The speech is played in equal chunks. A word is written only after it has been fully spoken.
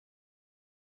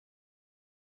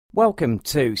Welcome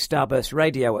to Starburst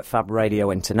Radio at Fab Radio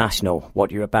International.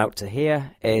 What you're about to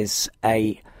hear is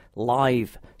a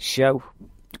live show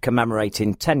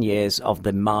commemorating 10 years of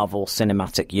the Marvel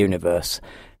Cinematic Universe.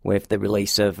 With the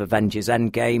release of Avengers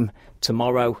Endgame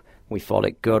tomorrow, we thought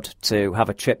it good to have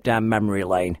a trip down memory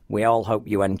lane. We all hope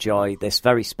you enjoy this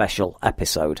very special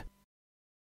episode.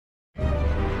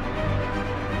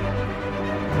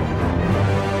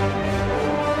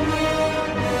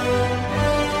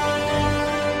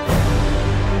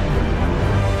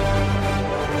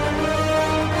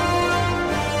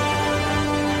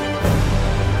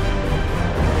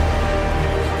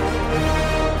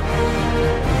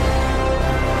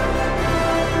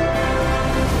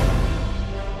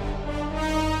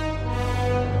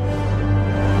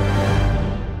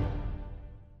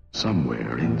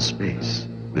 Somewhere in space,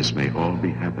 this may all be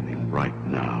happening right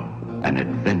now. An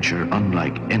adventure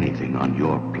unlike anything on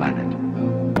your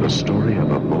planet. The story of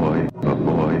a boy,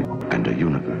 and a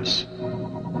universe.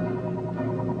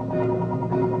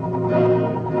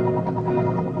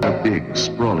 A big,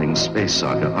 sprawling space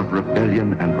saga of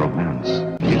rebellion and romance.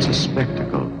 It's a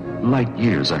spectacle, light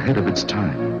years ahead of its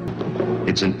time.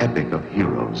 It's an epic of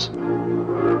heroes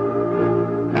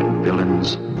and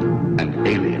villains and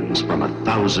aliens from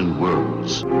 1,000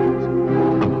 worlds.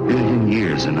 1 billion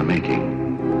years in the making.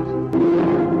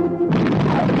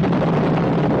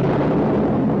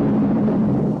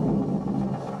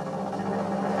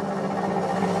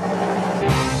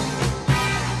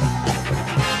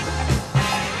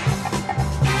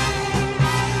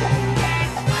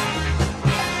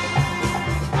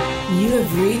 You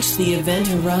have reached the event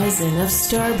horizon of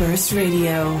Starburst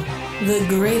Radio, the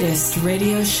greatest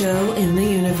radio show in the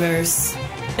universe.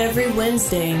 Every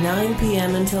Wednesday, 9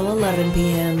 p.m. until 11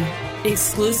 p.m.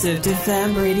 Exclusive to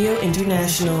Fab Radio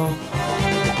International.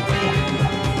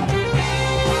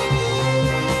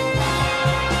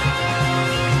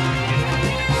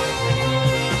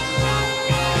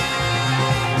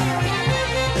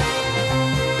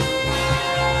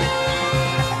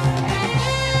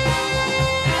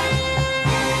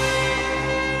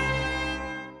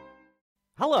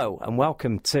 Hello and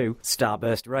welcome to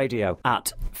Starburst Radio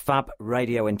at Fab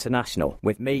Radio International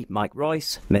with me, Mike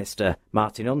Royce, Mr.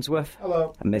 Martin Unsworth.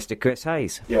 Hello. And Mr. Chris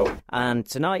Hayes. Yo. And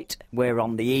tonight we're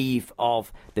on the eve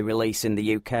of the release in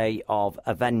the UK of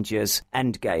Avengers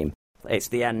Endgame. It's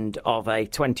the end of a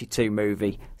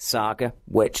 22-movie saga,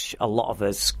 which a lot of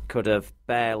us could have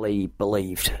barely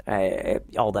believed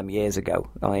all them years ago.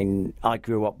 I mean, I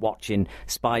grew up watching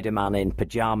Spider-Man in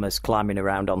pyjamas climbing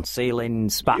around on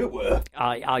ceilings. You were?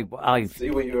 I See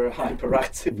when you were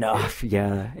hyperactive. No,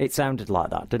 yeah, it sounded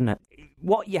like that, didn't it?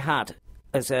 What you had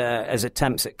as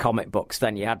attempts at comic books,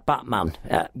 then you had Batman,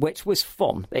 which was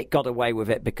fun. It got away with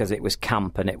it because it was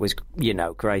camp and it was,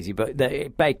 crazy. But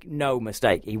make no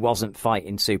mistake, he wasn't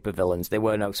fighting supervillains. There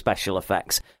were no special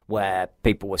effects where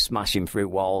people were smashing through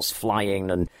walls,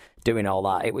 flying and doing all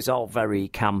that. It was all very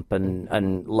camp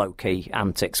and low-key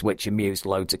antics, which amused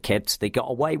loads of kids. They got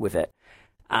away with it.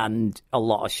 And a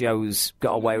lot of shows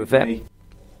got away with it.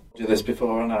 Do this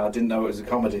before, and I didn't know it was a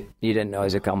comedy. You didn't know it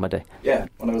was a comedy? Yeah,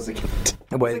 when I was a kid.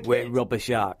 With rubber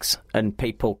sharks and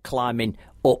people climbing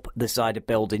up the side of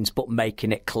buildings, but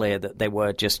making it clear that they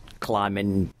were just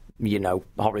climbing,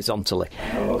 horizontally.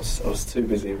 I was too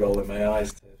busy rolling my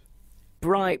eyes.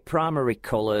 Bright primary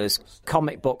colours,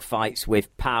 comic book fights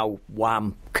with pow,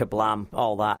 wham, kablam,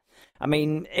 all that. I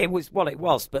mean, it was what it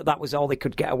was, but that was all they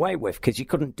could get away with because you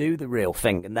couldn't do the real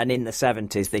thing. And then in the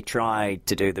 70s, they tried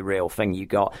to do the real thing. You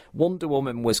got Wonder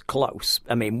Woman was close.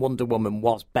 I mean, Wonder Woman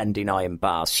was bending iron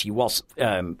bars. She was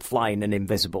flying an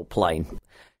invisible plane.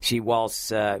 She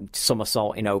was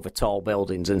somersaulting over tall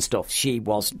buildings and stuff. She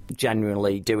was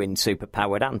genuinely doing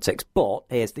superpowered antics. But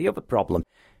here's the other problem.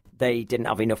 They didn't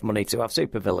have enough money to have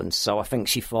supervillains, so I think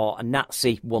she fought a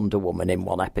Nazi Wonder Woman in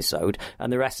one episode,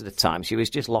 and the rest of the time she was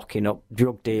just locking up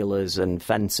drug dealers and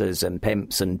fencers and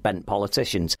pimps and bent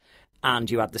politicians.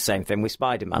 And you had the same thing with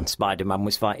Spider-Man. Spider-Man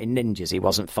was fighting ninjas. He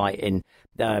wasn't fighting,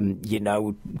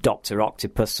 Dr.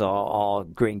 Octopus or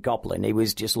Green Goblin. He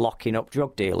was just locking up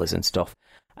drug dealers and stuff.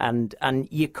 And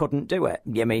you couldn't do it.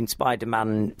 I mean,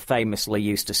 Spider-Man famously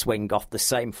used to swing off the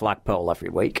same flagpole every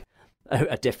week.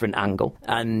 A different angle,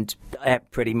 and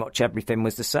pretty much everything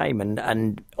was the same.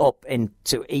 And up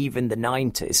into even the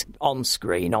 90s, on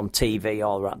screen, on TV,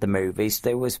 or at the movies,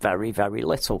 there was very, very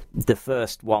little. The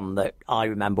first one that I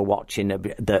remember watching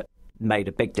that made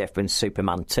a big difference,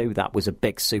 Superman 2, that was a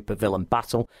big supervillain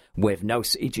battle with no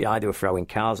CGI. They were throwing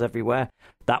cars everywhere.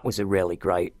 That was a really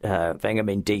great thing. I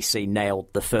mean, DC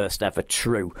nailed the first ever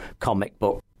true comic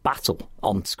book battle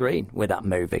on screen with that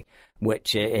movie,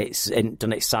 which doesn't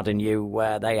it sadden you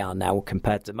where they are now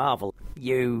compared to Marvel.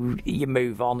 You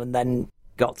move on and then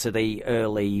got to the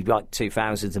early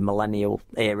 2000s, the millennial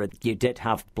era. You did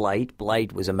have Blade.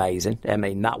 Blade was amazing. I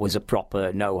mean, that was a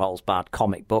proper no-holds-barred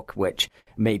comic book, which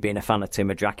me being a fan of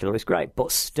Tomb of Dracula was great,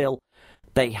 but still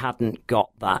they hadn't got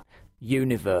that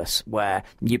universe where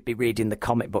you'd be reading the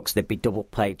comic books, there'd be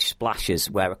double-page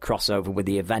splashes where a crossover with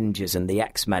the Avengers and the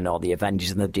X-Men, or the Avengers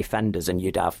and the Defenders, and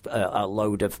you'd have a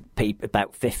load of people,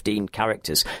 about 15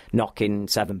 characters knocking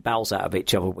seven bells out of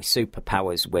each other with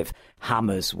superpowers, with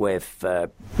hammers, with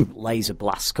laser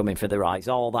blasts coming for their eyes,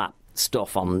 all that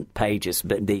stuff on pages,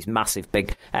 but these massive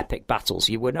big epic battles.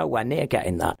 You were nowhere near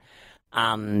getting that.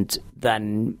 And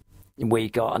then we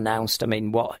got announced. I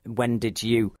mean, when did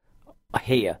you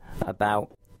hear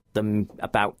about them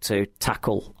about to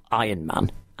tackle Iron Man,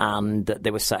 and that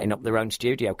they were setting up their own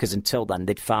studio? Because until then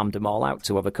they'd farmed them all out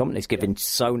to other companies, giving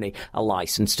Sony a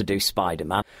license to do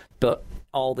Spider-Man, but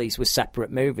all these were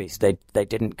separate movies. They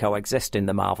didn't coexist in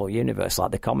the Marvel universe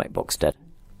like the comic books did.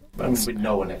 I mean,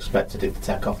 no one expected it to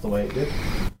take off the way it did.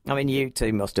 I mean, you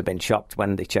two must have been shocked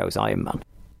when they chose Iron Man.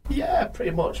 Yeah,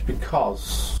 pretty much,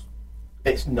 because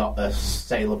it's not a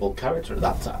saleable character at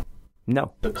that time.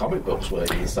 No. The comic books were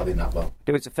selling that well.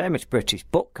 There was a famous British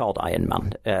book called Iron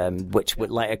Man, which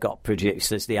later got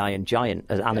produced as The Iron Giant,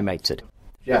 as animated.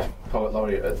 Yeah, poet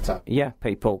laureate at the time. Yeah,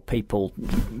 people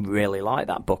really like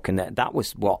that book, and that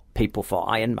was what people thought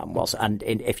Iron Man was. And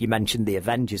if you mentioned the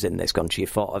Avengers in this country, you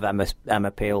thought of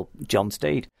Emma Peel, John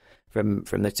Steed from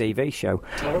the TV show.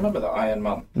 I remember that Iron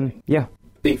Man thing. Yeah.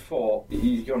 He fought,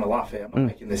 you're going to laugh here, I'm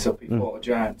not making this up, he fought a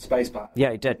giant space bat.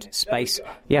 Yeah, he did.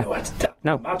 Yeah.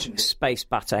 No, Imagine it. Space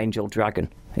Bat Angel Dragon,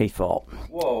 he fought.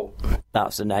 Whoa.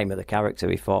 That's the name of the character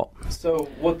he fought. So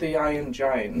would the Iron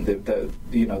Giant,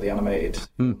 the animated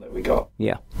that we got,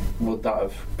 Yeah. would that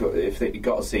have got, if it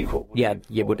got a sequel? Yeah,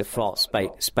 you would have fought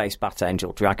Space Bat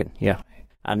Angel Dragon, yeah.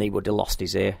 And he would have lost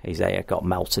his ear. His ear got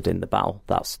melted in the battle.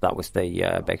 That was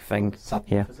the big thing.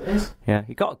 Yeah. As it is. Yeah.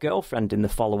 He got a girlfriend in the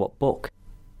follow-up book.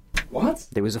 What?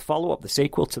 There was a follow-up, the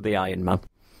sequel to the Iron Man.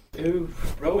 Who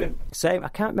wrote him? Same. I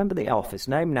can't remember the author's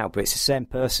name now, but it's the same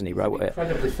person who wrote it.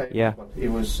 Incredibly famous. Yeah. One. He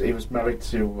was married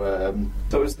to.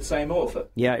 So it was the same author?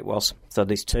 Yeah, it was. So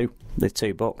there's two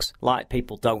books. Like,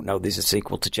 people don't know there's a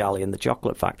sequel to Charlie and the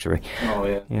Chocolate Factory. Oh,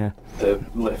 yeah. Yeah. The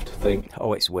lift thing.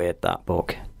 Oh, it's weird, that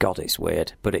book. God, it's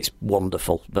weird, but it's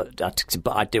wonderful. But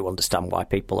I do understand why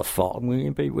people have thought,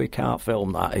 maybe we can't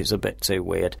film that. It's a bit too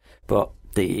weird. But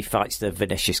he fights the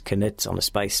Vinicius Canids on a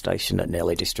space station that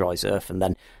nearly destroys Earth, and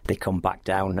then they come back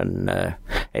down and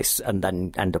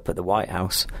then end up at the White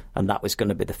House. And that was going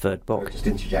to be the third book. Just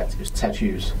interject. It was Ted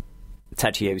Hughes.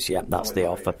 Ted Hughes, yeah, that's the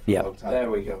author. Yeah, There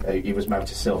we go. He was married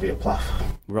to Sylvia Plath.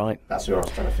 right. That's who I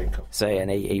was trying to think of. So,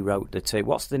 and he wrote the two.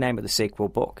 What's the name of the sequel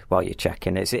book? While you're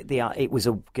checking, is it it was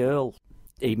a girl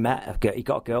he met? He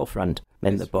got a girlfriend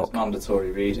in the book. It was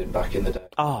mandatory reading back in the day.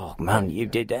 Oh man, you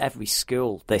did every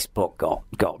school. This book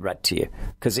got read to you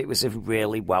because it was a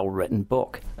really well written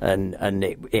book, and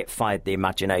it fired the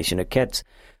imagination of kids.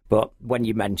 But when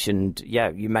you mentioned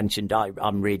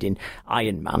I'm reading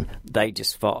Iron Man, they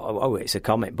just thought, oh, it's a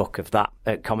comic book of that,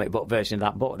 comic book version of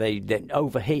that book. They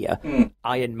over here,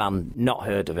 Iron Man, not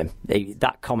heard of him.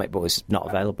 That comic book was not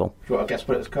available. Do you want to guess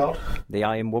what it was called? The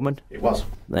Iron Woman. It was.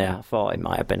 Yeah, I thought it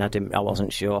might have been. I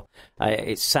wasn't sure.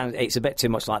 It's a bit too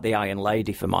much like the Iron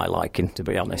Lady for my liking, to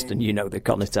be honest. And you know the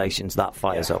connotations that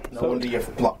fires up. No wonder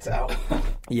you've blocked it out.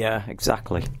 Yeah,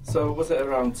 exactly. So was it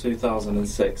around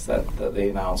 2006 that they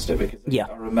announced it? Because Yeah.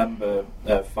 I remember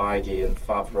Feige and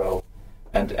Favreau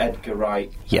and Edgar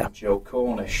Wright Yeah. and Joe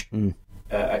Cornish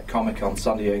at Comic-Con,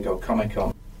 San Diego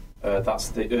Comic-Con. That's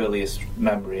the earliest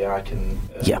memory I can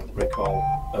recall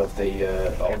of the...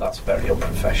 that's very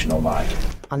unprofessional, Mike.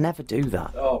 I never do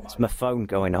that. Oh, It's my phone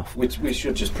going off. We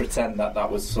should just pretend that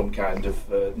was some kind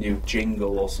of new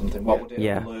jingle or something. What would it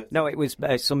Yeah. alert? No, it was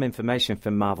some information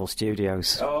from Marvel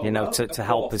Studios, Oh, well, to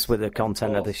help us with the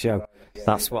content of the show.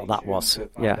 That's what that was. To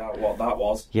find Yeah. out what that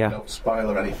was. Yeah. Don't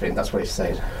spoil or anything. That's what he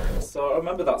said. So I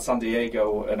remember that San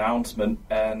Diego announcement,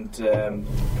 and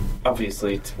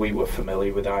obviously we were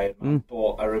familiar with Iron Man,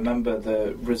 but I remember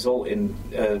the resulting,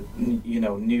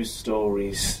 news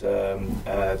stories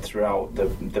throughout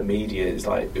the media. It's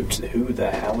like, who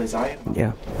the hell is Iron Man?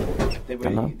 Yeah.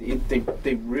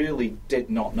 They really did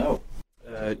not know.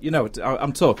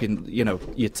 I'm talking,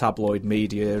 your tabloid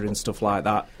media and stuff like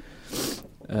that.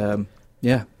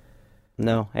 Yeah.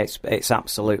 No, it's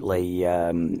absolutely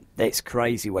it's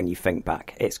crazy when you think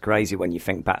back. It's crazy when you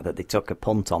think back that they took a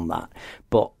punt on that.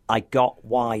 But I got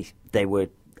why they were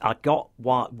I got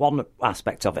one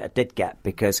aspect of it I did get,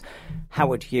 because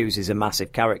Howard Hughes is a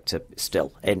massive character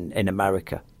still in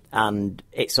America, and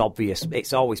it's obvious.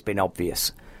 It's always been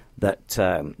obvious that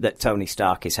Tony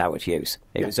Stark is Howard Hughes.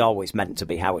 It was always meant to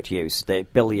be Howard Hughes, the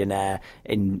billionaire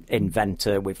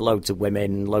inventor with loads of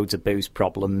women, loads of booze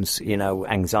problems,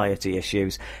 anxiety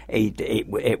issues.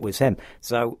 It was him.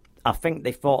 So I think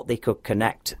they thought they could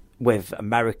connect with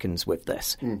Americans with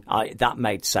this. That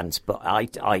made sense, but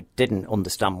I didn't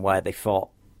understand where they thought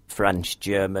French,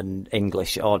 German,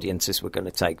 English audiences were going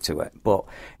to take to it. But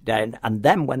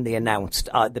then when they announced,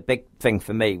 the big thing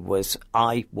for me was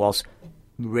I was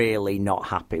really not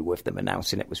happy with them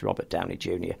announcing it was Robert Downey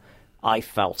Jr. I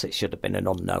felt it should have been an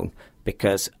unknown,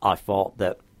 because I thought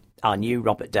that I knew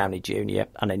Robert Downey Jr.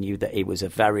 and I knew that he was a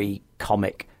very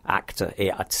comic actor.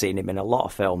 I'd seen him in a lot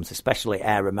of films, especially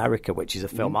Air America, which is a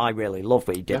film I really love,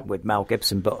 he did with Mel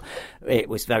Gibson, but it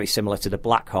was very similar to the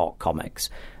Black Hawk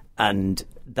comics. And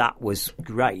that was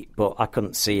great, but I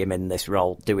couldn't see him in this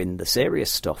role doing the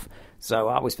serious stuff. So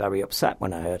I was very upset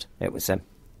when I heard it was him.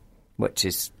 Which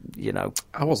is,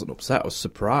 I wasn't upset. I was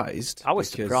surprised. I was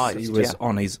surprised. He was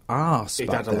on his arse.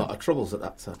 He'd had a lot of troubles at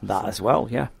that time. That as well,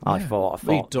 yeah. I thought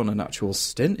he'd done an actual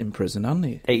stint in prison, hadn't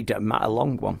he? He'd done a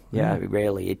long one. Yeah,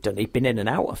 really. He'd been in and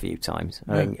out a few times.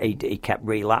 I mean, he kept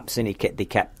relapsing. They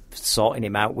kept sorting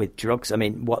him out with drugs. I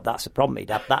mean, that's the problem. He'd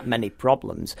had that many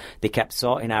problems. They kept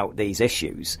sorting out these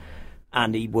issues,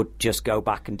 and he would just go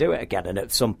back and do it again. And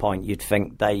at some point, you'd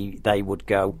think they would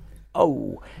go,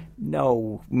 oh,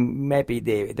 no, maybe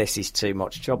this is too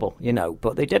much trouble,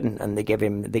 but they didn't, and they give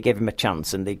him a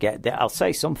chance, and I'll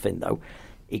say something though,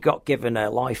 he got given a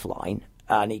lifeline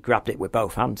and he grabbed it with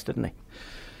both hands, didn't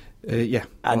he? Yeah,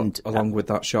 and along with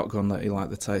that shotgun that he liked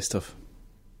the taste of.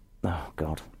 Oh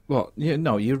God. Well,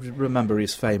 you remember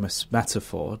his famous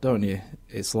metaphor, don't you?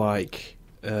 It's like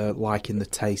liking the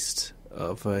taste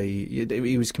of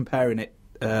he was comparing it,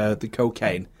 the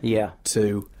cocaine,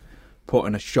 to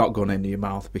putting a shotgun into your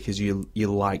mouth because you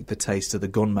like the taste of the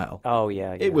gunmetal. Oh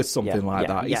yeah, it was something like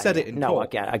that. He said it in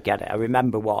court. I get it. I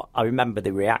remember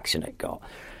the reaction it got.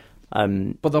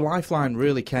 But the lifeline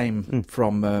really came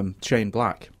from Shane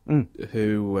Black,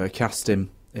 who cast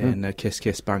him in Kiss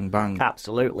Kiss Bang Bang.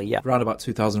 Absolutely, yeah. Around about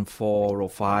 2004 or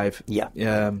 5. Yeah,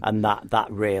 and that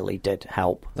really did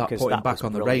help. That put him back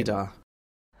on the radar.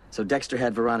 So Dexter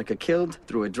had Veronica killed,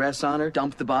 threw a dress on her,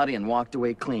 dumped the body, and walked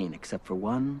away clean, except for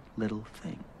one little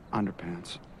thing.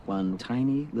 Underpants. One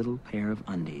tiny little pair of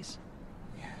undies.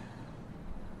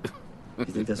 You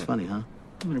think that's funny, huh?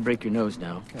 I'm gonna break your nose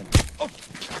now. Okay. Oh.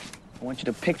 I want you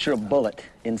to picture a bullet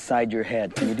inside your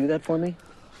head. Can you do that for me?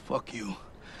 Fuck you.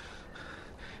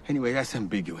 Anyway, that's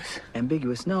ambiguous.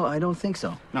 Ambiguous? No, I don't think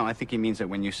so. No, I think he means that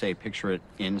when you say picture it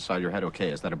inside your head, okay,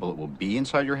 is that a bullet will be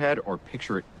inside your head or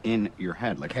picture it in your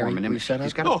head? Like Harry, form an image.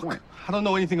 He's got a point. I don't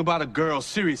know anything about a girl,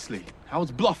 seriously. I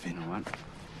was bluffing. You know what?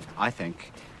 I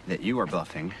think that you are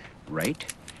bluffing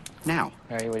right now.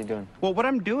 Harry, what are you doing? Well, what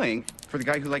I'm doing for the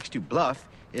guy who likes to bluff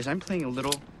is I'm playing a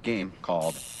little game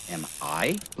called Am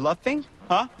I Bluffing?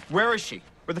 Huh? Where is she?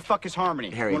 Where the fuck is Harmony?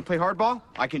 Harry. You want to play hardball?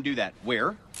 I can do that.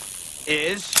 Where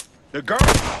is the girl?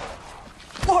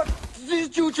 What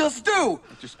did you just do?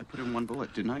 I put in one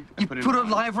bullet, didn't I? You put a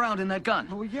live round in that gun.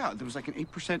 Oh, yeah. There was like an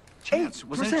 8% chance. 8%?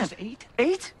 Wasn't it just 8?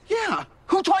 8? Yeah.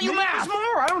 Who taught you Maybe math? it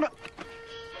was more. I don't know.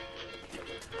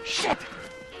 Shit.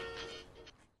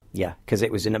 Yeah, because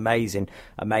it was an amazing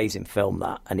film,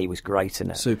 that, and he was great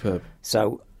in it. Superb.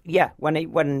 So yeah, when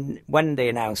they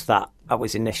announced that, I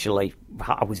was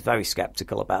very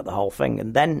sceptical about the whole thing,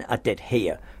 and then I did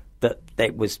hear that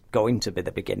it was going to be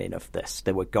the beginning of this.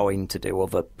 They were going to do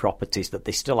other properties that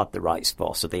they still had the rights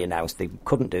for, so they announced they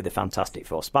couldn't do the Fantastic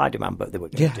Four Spider-Man, but they were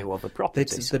going to do other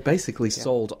properties. They basically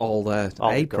sold all their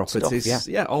A properties.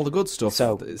 Stuff, all the good stuff.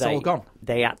 So it's all gone.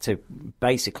 They had to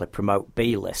basically promote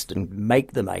B-list and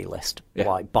make them A-list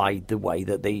by the way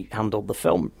that they handled the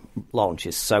film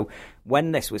launches. So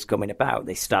when this was coming about,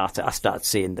 I started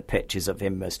seeing the pictures of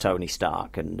him as Tony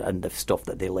Stark and the stuff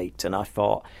that they leaked, and I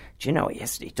thought, do you know, he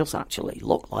does actually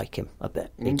look like him a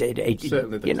bit. He did.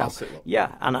 Certainly the classic look.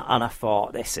 Yeah, and I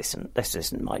thought this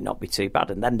might not be too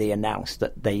bad. And then they announced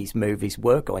that these movies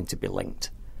were going to be linked,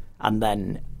 and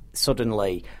then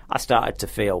suddenly I started to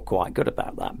feel quite good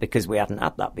about that, because we hadn't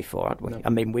had that before, had we? No. I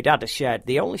mean, we'd had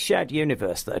the only shared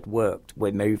universe that had worked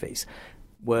with movies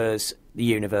was the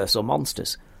Universal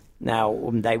Monsters. Now,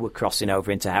 they were crossing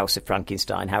over into House of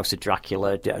Frankenstein, House of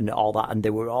Dracula, and all that, and they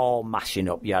were all mashing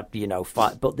up. You had,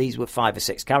 but these were 5 or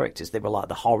 6 characters. They were like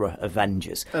the horror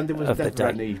Avengers. And there was never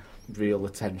any real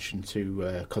attention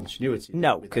to continuity.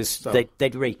 No, because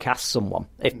they'd recast someone.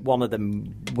 If one of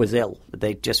them was ill,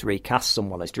 they'd just recast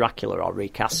someone as Dracula or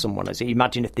recast someone as...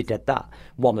 Imagine if they did that.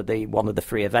 One of the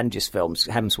 3 Avengers films,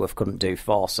 Hemsworth couldn't do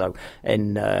 4, so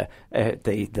in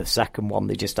the second one,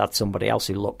 they just had somebody else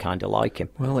who looked kind of like him.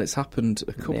 Well, it's happened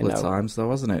a couple of times, though,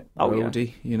 hasn't it? Oh,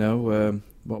 Rhodey,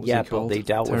 what was he called? But they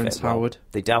dealt Terrence with it. Howard.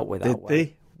 Well. They dealt with that. Did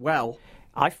they? Well...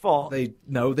 I thought... they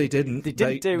didn't. They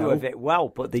didn't do with it well,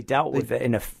 but they dealt with it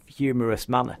in a humorous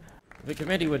manner. The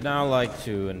committee would now like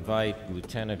to invite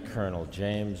Lieutenant Colonel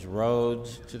James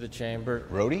Rhodes to the chamber.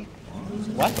 Rhodey?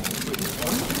 What?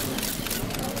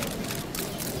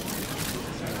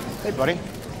 Hey, buddy.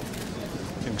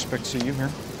 Didn't expect to see you here.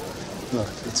 Look,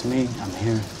 it's me. I'm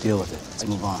here. Deal with it. Let's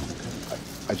move on.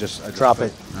 I just drop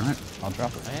it. All right, I'll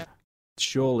drop it.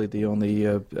 Surely the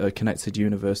only connected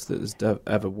universe that has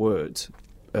ever worked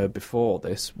before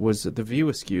this was the View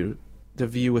Askew. The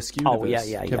View Askew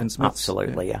universe. Kevin Smith's,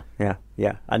 absolutely,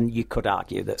 yeah. And you could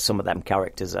argue that some of them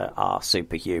characters are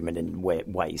superhuman in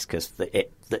ways because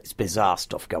it's bizarre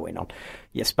stuff going on,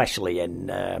 especially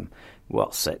in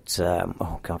what's the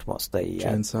Jay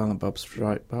and Silent Bob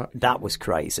Strike Back. That was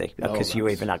crazy because you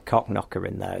even had Cockknocker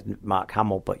in there, Mark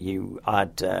Hamill, but you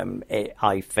had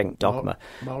I think Dogma.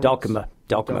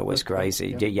 Dogma was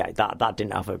crazy. Yeah, that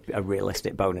didn't have a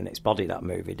realistic bone in its body, that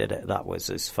movie, did it? That was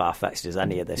as far-fetched as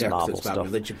any of this Marvel it's about stuff.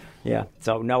 Religion. Yeah,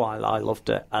 so no, I loved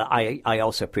it. I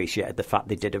also appreciated the fact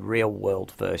they did a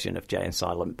real-world version of Jay and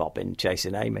Silent Bob in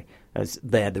Chasing Amy, as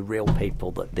they're the real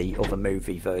people that the other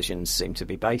movie versions seem to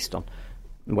be based on,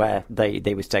 where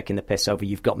they was taking the piss over,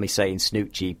 you've got me saying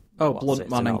Snoochie. Oh, Blunt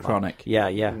Man and Chronic. Yeah.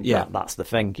 That's the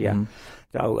thing, yeah. Mm.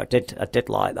 So I did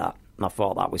like that. I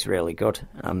thought that was really good,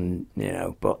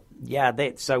 but yeah,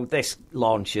 so this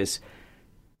launches,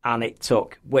 and it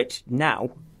took, which now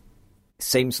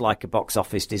seems like a box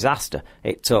office disaster.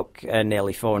 It took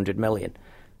nearly 400 million,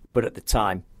 but at the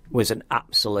time was an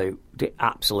absolute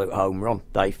home run.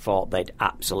 They thought they'd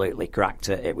absolutely cracked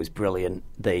it. It was brilliant.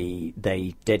 They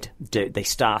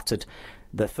started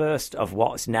the first of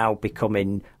what's now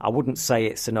becoming, I wouldn't say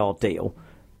it's an ordeal.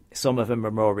 Some of them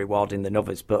are more rewarding than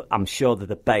others, but I'm sure they're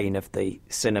the bane of the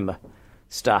cinema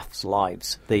staff's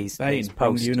lives. These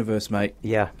post universe, mate.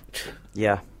 Yeah.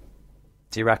 Do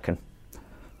you reckon?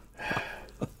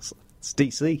 It's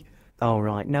DC. Oh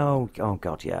right, no. Oh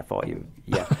God, yeah. I thought you.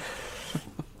 Yeah.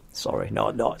 Sorry,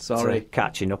 not sorry.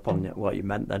 Catching up on what you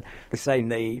meant then. They're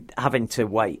saying having to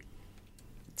wait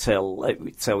till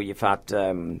you've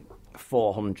had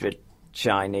 400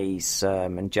 Chinese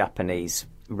and Japanese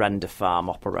render farm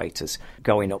operators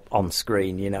going up on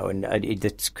screen, and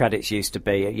the credits used to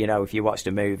be, if you watched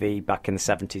a movie back in the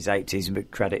 70s,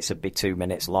 80s, credits would be 2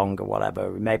 minutes long or whatever.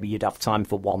 Maybe you'd have time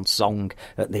for one song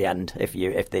at the end if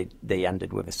they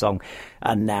ended with a song.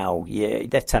 And now,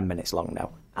 they're 10 minutes long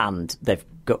now. And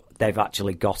they've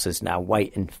actually got us now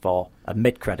waiting for a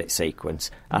mid-credit sequence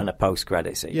and a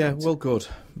post-credit sequence. Yeah, well, good,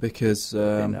 because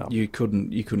you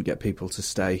couldn't get people to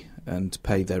stay and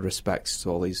pay their respects to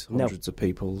all these hundreds of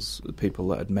people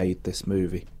that had made this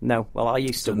movie. No, well, I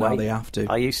used to wait. Now they have to.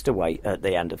 I used to wait at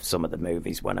the end of some of the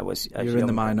movies when I was. You're in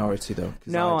the minority, though.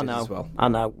 No, I know. As well. I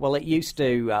know. Well, it used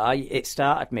to. It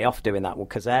started me off doing that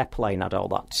because Airplane had all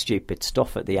that stupid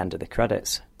stuff at the end of the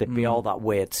credits. There'd be all that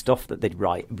weird stuff that they'd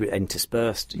write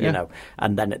interspersed,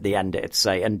 and then at the end it'd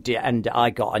say, and I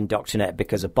got indoctrinated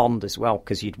because of Bond as well,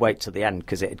 because you'd wait till the end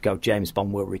because it'd go James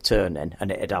Bond will return in,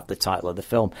 and it'd have the title of the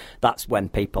film. That's when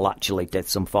people actually did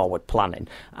some forward planning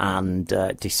and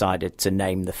decided to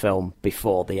name the film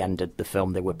before they ended the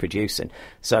film they were producing,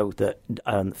 so that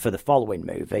for the following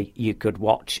movie you could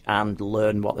watch and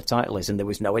learn what the title is, and there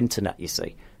was no internet, you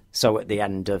see. So at the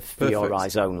end of For Your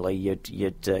Eyes Only,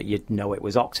 you'd know it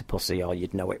was Octopussy, or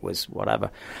you'd know it was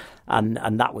whatever, and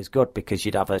that was good because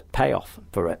you'd have a payoff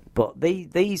for it. But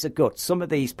these are good. Some of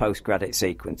these post-credit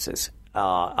sequences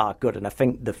are good, and I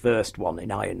think the first one in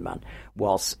Iron Man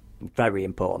was very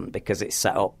important because it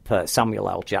set up Samuel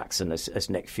L. Jackson as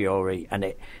Nick Fury, and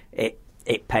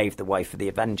it paved the way for the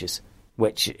Avengers.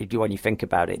 Which, when you think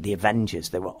about it, the Avengers,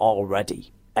 they were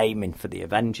already aiming for the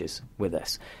Avengers with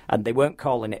this, and they weren't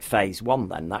calling it Phase 1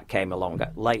 then. That came along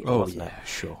later, wasn't it?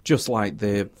 Sure. Just like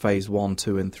the Phase 1,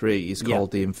 2 and 3 is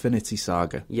called the Infinity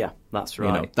Saga. Yeah, that's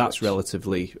right. That's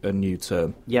relatively a new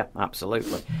term. Yeah,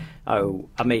 absolutely. Oh,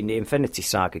 I mean, the Infinity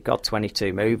Saga got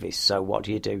 22 movies, so what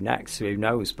do you do next? Who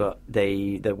knows? But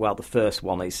the first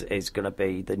one is going to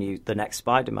be the next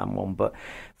Spider-Man one, but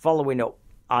following up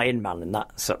Iron Man and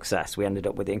that success, we ended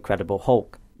up with the Incredible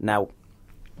Hulk. Now,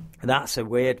 that's a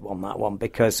weird one, that one,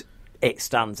 because it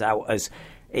stands out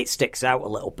it sticks out a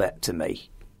little bit to me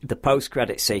the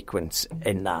post-credit sequence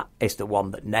in that is the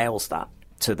one that nails that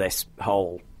to this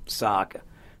whole saga,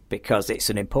 because it's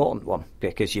an important one,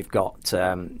 because you've got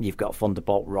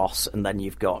Thunderbolt Ross, and then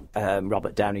you've got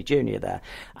Robert Downey Jr. there,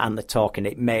 and they're talking.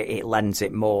 It lends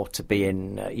it more to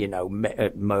being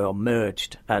more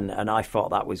merged, and I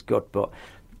thought that was good. But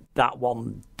that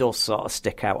one does sort of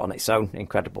stick out on its own.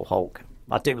 Incredible Hulk.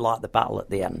 I do like the battle at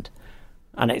the end.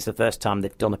 And it's the first time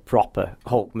they've done a proper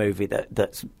Hulk movie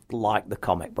that's like the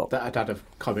comic book. That had a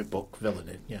comic book villain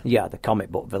in, yeah. Yeah, the comic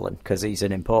book villain, because he's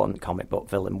an important comic book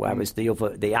villain, whereas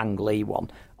the Ang Lee one,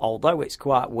 although it's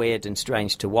quite weird and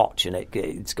strange to watch, and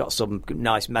it's got some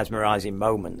nice mesmerising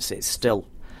moments, it's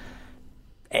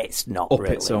not up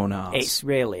really. Its own art. It's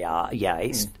really art, yeah.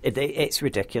 It's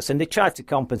ridiculous. And they tried to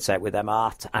compensate with them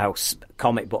art house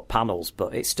comic book panels,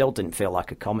 but it still didn't feel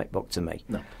like a comic book to me.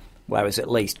 No. Whereas at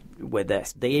least with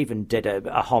this, they even did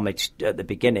a homage at the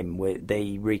beginning.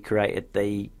 They recreated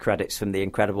the credits from the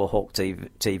Incredible Hulk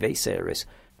TV series.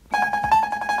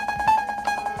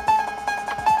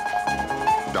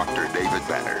 Dr. David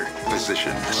Banner,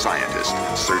 physician, scientist,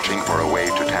 searching for a way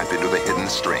to tap into the hidden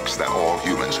strengths that all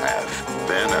humans have.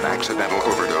 Then an accidental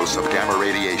overdose of gamma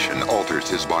radiation alters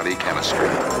his body chemistry.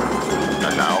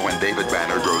 And now when David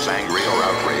Banner grows angry or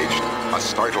outraged, a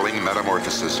startling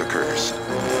metamorphosis occurs.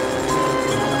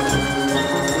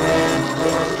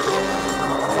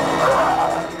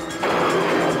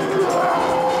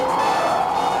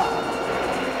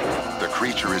 The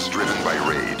creature is driven by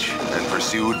rage and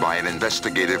pursued by an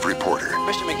investigative reporter.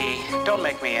 Mr. McGee, don't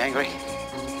make me angry.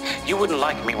 You wouldn't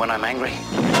like me when I'm angry.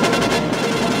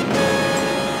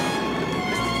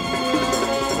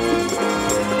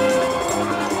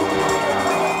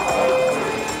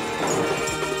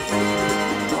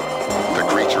 The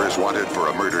creature is wanted for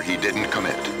a murder he didn't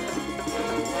commit.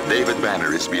 David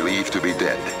Banner is believed to be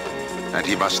dead, and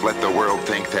he must let the world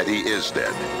think that he is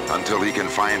dead until he can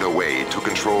find a way to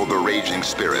control the raging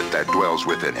spirit that dwells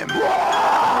within him.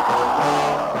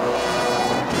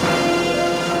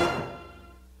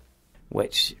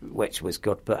 Which was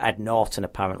good, but Ed Norton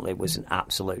apparently was an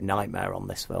absolute nightmare on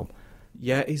this film.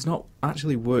 Yeah, he's not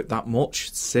actually worked that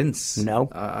much since. No,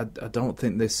 I don't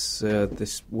think this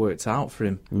worked out for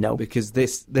him. No, because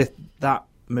his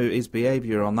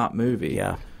behaviour on that movie,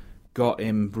 got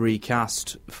him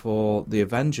recast for the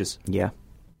Avengers. Yeah,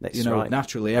 that's right.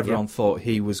 Naturally, everyone thought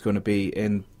he was going to be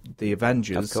in the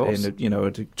Avengers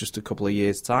in just a couple of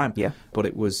years' time. Yeah, but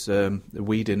it was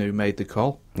Whedon who made the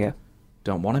call. Yeah,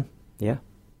 don't want him. Yeah.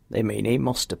 I mean, he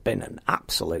must have been an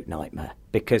absolute nightmare,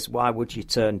 because why would you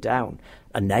turn down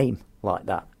a name like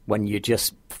that when you're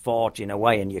just forging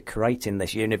away and you're creating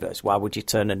this universe? Why would you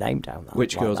turn a name down?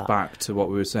 Which goes back to what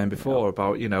we were saying before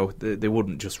about, they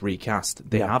wouldn't just recast.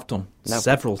 They have done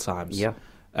several times. Yeah.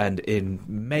 And in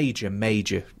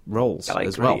major roles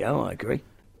as well. well. I agree.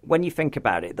 When you think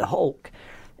about it, the Hulk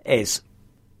is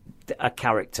a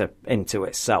character into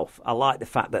itself. I like the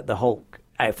fact that the Hulk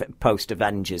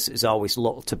post-Avengers has always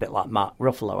looked a bit like Mark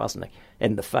Ruffalo, hasn't he?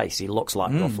 In the face, he looks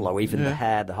like Ruffalo, even the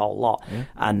hair, the whole lot. Yeah.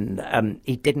 And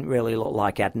he didn't really look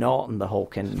like Ed Norton, the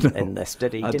Hulk, in this,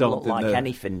 did he? He didn't look like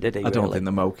anything, did he? I don't think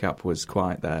the mocap was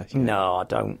quite there. Yeah. No, I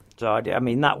don't. So I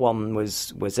mean, that one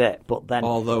was it. But then,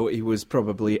 although he was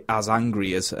probably as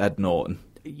angry as Ed Norton.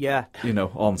 Yeah.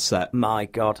 On set. My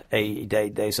God,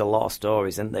 there's a lot of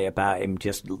stories, isn't there, about him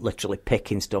just literally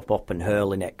picking stuff up and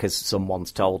hurling it because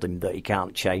someone's told him that he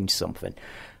can't change something.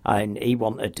 And he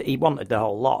wanted the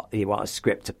whole lot. He wanted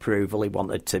script approval. He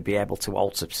wanted to be able to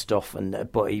alter stuff.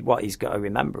 But what he's got to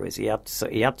remember is he had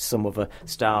some other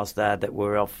stars there that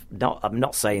were of. I'm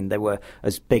not saying they were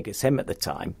as big as him at the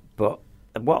time, but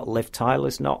Liv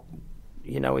Tyler's not.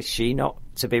 Is she not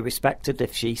to be respected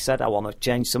if she said, I want to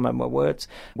change some of my words?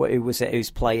 Who was it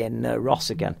who's playing Ross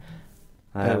again?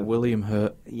 William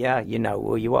Hurt. Yeah, you're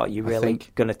really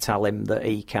going to tell him that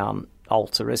he can't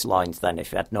alter his lines then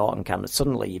if Ed Norton can?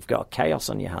 Suddenly you've got chaos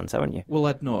on your hands, haven't you? Well,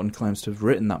 Ed Norton claims to have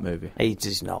written that movie.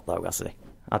 He's not, though, has he?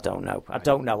 I don't know.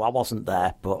 I wasn't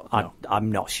there, but no.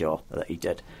 I'm not sure that he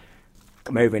did.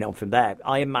 Moving on from there,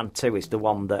 Iron Man 2 is the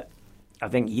one that I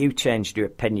think you changed your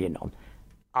opinion on.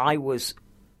 I was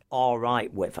all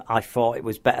right with. I thought it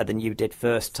was better than you did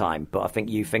first time, but I think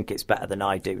you think it's better than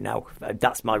I do now.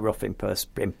 That's my rough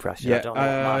impression. Yeah, I don't know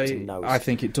what Martin knows. I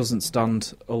think it doesn't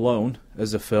stand alone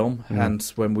as a film,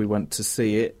 hence when we went to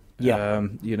see it,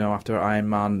 after Iron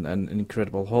Man and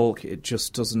Incredible Hulk, it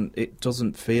just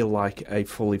doesn't feel like a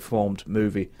fully formed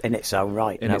movie. In its own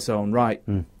right. Its own right.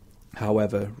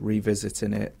 However,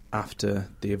 revisiting it after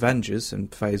the Avengers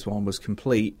and Phase 1 was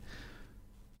complete,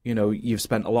 you've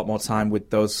spent a lot more time with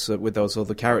those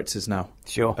other characters now.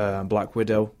 Sure. Black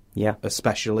Widow,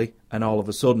 especially, and all of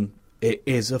a sudden it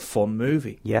is a fun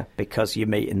movie. Yeah, because you're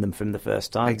meeting them from the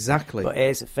first time. Exactly. But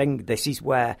here's the thing, this is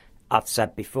where I've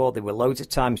said before, there were loads of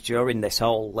times during this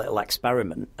whole little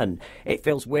experiment, and it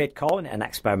feels weird calling it an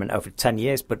experiment over 10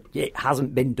 years, but it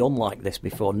hasn't been done like this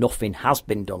before. Nothing has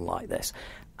been done like this,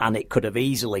 and it could have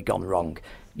easily gone wrong.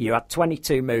 You had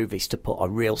 22 movies to put a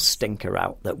real stinker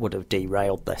out that would have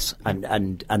derailed this,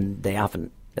 and they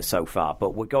haven't so far.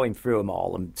 But we're going through them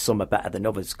all, and some are better than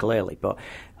others, clearly. But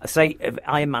I say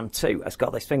Iron Man 2 has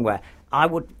got this thing where I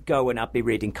would go and I'd be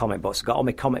reading comic books, got all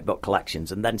my comic book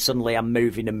collections, and then suddenly I'm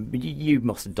moving them. You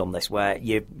must have done this, where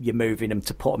you're moving them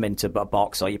to put them into a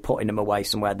box, or you're putting them away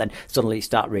somewhere, then suddenly you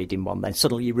start reading one, then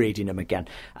suddenly you're reading them again,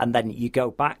 and then you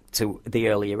go back to the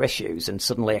earlier issues, and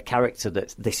suddenly a character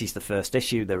that this is the first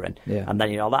issue they're in, and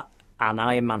then that. And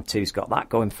Iron Man 2's got that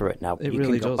going for it now. It you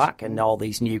really can go does. back and all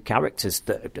these new characters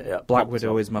that Black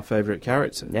Widow is my favourite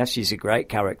character. Yeah, she's a great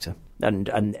character. And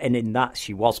in that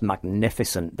she was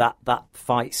magnificent. That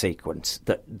fight sequence,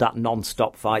 that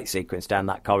non-stop fight sequence down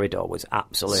that corridor was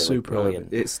absolutely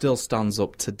brilliant. It still stands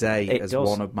up today as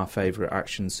one of my favourite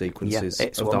action sequences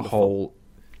of wonderful. The whole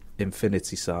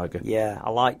Infinity Saga. Yeah,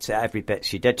 I liked it every bit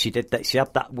she did. She did that. She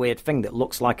had that weird thing that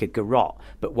looks like a garrote,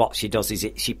 but what she does is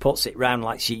she puts it round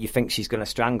like you think she's going to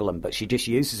strangle them, but she just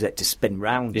uses it to spin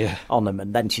round on them,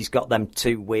 and then she's got them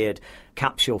two weird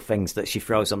capsule things that she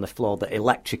throws on the floor that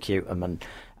electrocute them,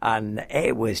 and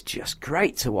it was just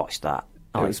great to watch that.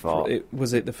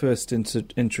 Was it the first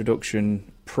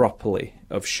introduction properly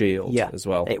of S.H.I.E.L.D. as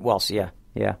well? It was, yeah.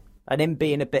 And him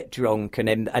being a bit drunk, and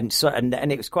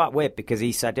it was quite weird because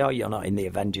he said, "Oh, you're not in the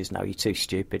Avengers now. You're too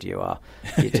stupid. You are.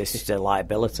 You're just a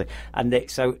liability." And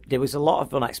so there was a lot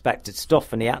of unexpected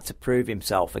stuff, and he had to prove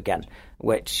himself again,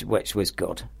 which was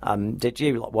good.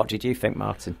 What did you think,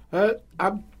 Martin?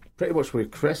 I'm pretty much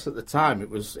with Chris at the time. It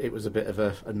was a bit of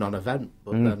a non-event,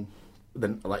 but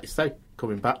then, like you say,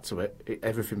 coming back to it,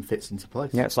 everything fits into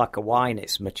place. Yeah, it's like a wine.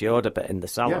 It's matured a bit in the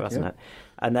cellar, hasn't it?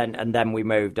 And then we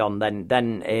moved on.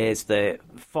 Then is the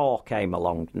 4 came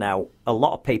along. Now, a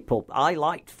lot of people, I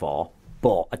liked 4,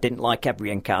 but I didn't like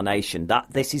every incarnation.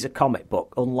 This is a comic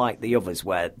book, unlike the others,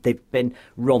 where they've been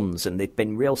runs, and they've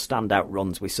been real standout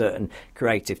runs with certain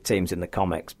creative teams in the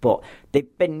comics, but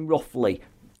they've been roughly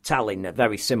telling a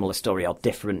very similar story or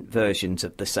different versions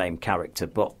of the same character,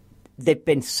 but they've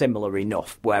been similar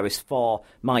enough, whereas 4,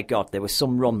 my God, there were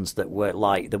some runs that were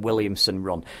like the Williamson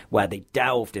run, where they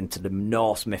delved into the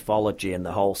Norse mythology and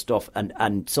the whole stuff,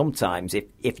 and sometimes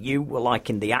if you were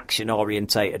liking the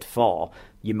action-orientated 4,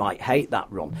 you might hate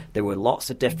that run. There were lots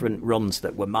of different runs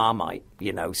that were Marmite,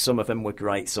 some of them were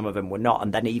great, some of them were not,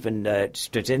 and then even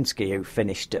Straczynski, who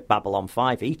finished at Babylon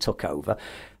 5, he took over,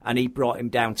 and he brought him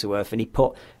down to earth, and he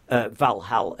put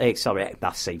Valhalla,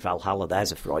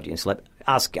 there's a Freudian slip,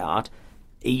 Asgard,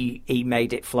 he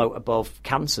made it float above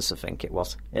Kansas, I think it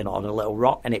was, on a little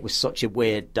rock, and it was such a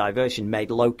weird diversion,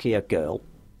 made Loki a girl,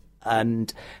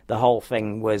 and the whole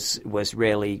thing was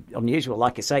really unusual.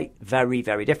 Like I say, very,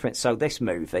 very different. So this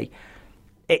movie,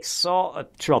 it sort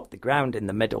of trod the ground in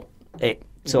the middle. It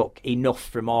took enough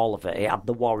from all of it. It had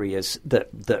the warriors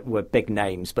that were big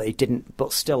names, but it didn't.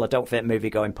 But still, I don't think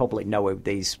movie-going public know who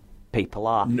these people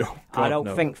are. No, I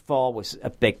don't think 4 was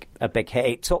a big hit.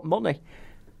 It took money.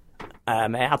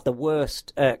 It had the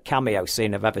worst cameo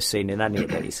scene I've ever seen in any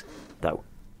of these, though.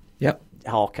 Yep.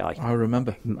 Hawkeye. I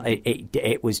remember.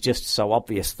 It was just so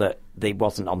obvious that they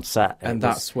wasn't on set. And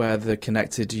that's where the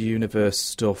connected universe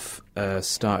stuff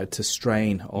started to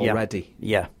strain already.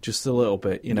 Yeah. Just a little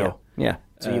bit, Yeah.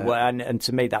 So and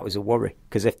to me that was a worry,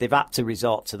 because if they've had to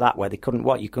resort to that, where they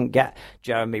couldn't get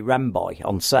Jeremy Remboy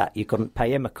on set, you couldn't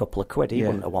pay him a couple of quid. He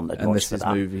wouldn't have wanted much for that.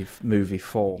 And this is movie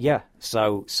 4. Yeah.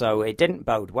 So it didn't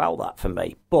bode well, that, for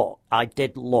me. But I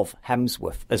did love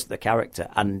Hemsworth as the character,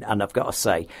 and I've got to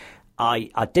say,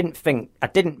 I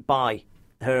didn't buy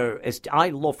her as, I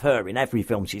love her in every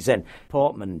film she's in.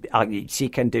 Portman, she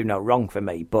can do no wrong for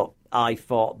me, but I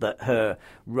thought that her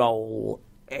role,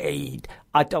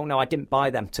 I don't know, I didn't buy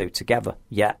them two together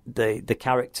yet. The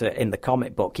character in the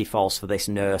comic book, he falls for this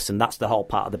nurse, and that's the whole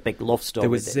part of the big love story. There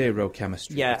was zero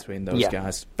chemistry between those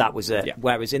guys. That was it. Yeah.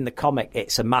 Whereas in the comic,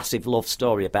 it's a massive love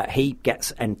story about he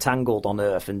gets entangled on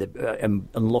Earth and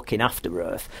looking after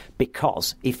Earth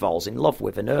because he falls in love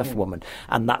with an Earth woman,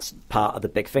 and that's part of the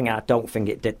big thing. I don't think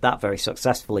it did that very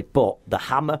successfully, but the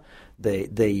hammer,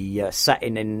 the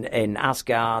setting in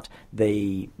Asgard,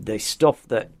 the stuff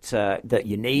that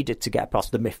you needed to get across,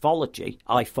 the mythology,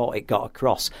 I thought it got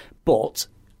across. But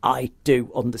I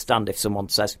do understand if someone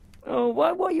says, "Oh,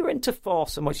 why are you into Thor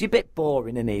so much? You're a bit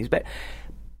boring, and he's a bit."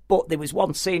 But there was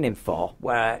one scene in Thor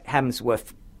where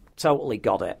Hemsworth totally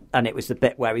got it. And it was the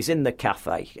bit where he's in the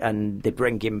cafe and they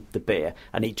bring him the beer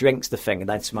and he drinks the thing and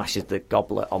then smashes the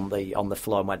goblet on the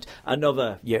floor and went,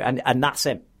 another year. And that's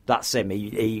him. That's him.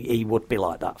 He would be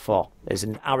like that for. He's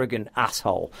an arrogant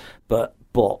asshole, but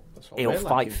he'll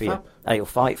fight for you. He'll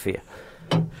fight for you.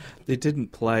 They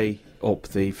didn't play up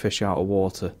the fish out of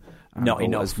water not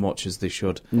enough as much as they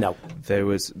should. No. There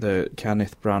was the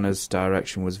Kenneth Branagh's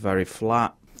direction was very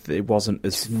flat. It wasn't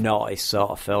as... It's not his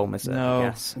sort of film, is it? No, I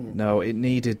guess. No, it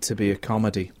needed to be a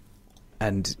comedy.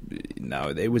 And, no,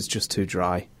 it was just too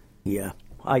dry. Yeah,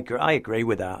 I agree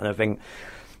with that. And I think,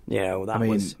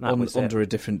 that was under a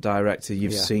different director,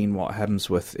 you've seen what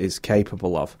Hemsworth is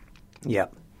capable of. Yeah.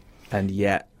 And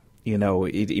yet, he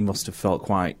must have felt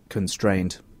quite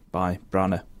constrained by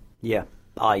Branagh. Yeah.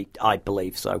 I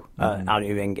believe so. I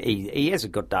think he is a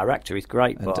good director. He's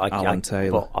great, and Alan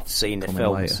Taylor. But I've seen the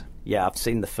films. Later. Yeah, I've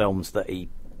seen the films that he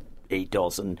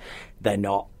does, and they're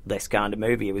not this kind of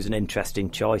movie. It was an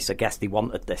interesting choice. I guess they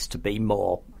wanted this to be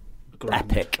more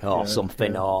epic or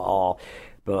something,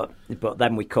 but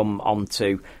then we come on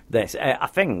to this. I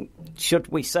think, should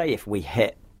we say if we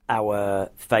hit our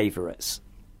favourites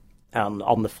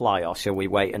on the fly, or shall we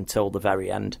wait until the very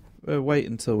end? We'll wait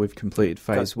until we've completed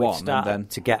phase one, and then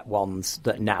to get ones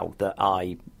that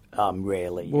I am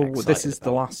really excited this is about.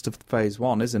 the last of phase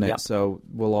one, isn't it? Yep. So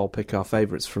we'll all pick our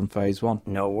favourites from phase one.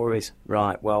 No worries.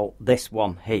 Right, well, this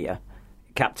one here,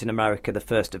 Captain America: The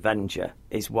First Avenger,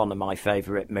 is one of my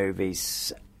favourite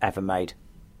movies ever made.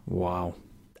 Wow.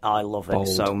 I love it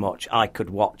so much. I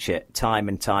could watch it time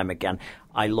and time again.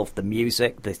 I love the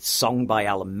music, the song by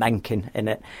Alan Menken in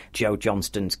it, Joe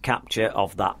Johnston's capture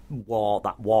of that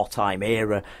wartime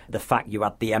era, the fact you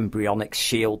had the embryonic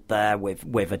shield there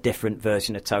with a different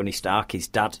version of Tony Stark, his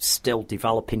dad still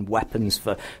developing weapons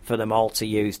for them all to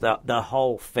use. The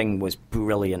whole thing was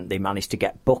brilliant. They managed to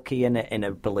get Bucky in it in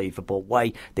a believable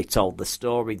way. They told the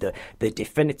story, the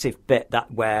definitive bit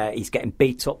that where he's getting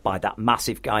beat up by that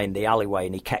massive guy in the alleyway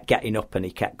and he kept getting up and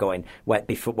he kept going,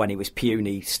 when he was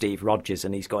puny Steve Rogers,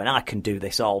 and he's going, I can do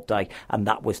this all day. And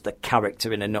that was the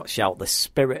character in a nutshell, the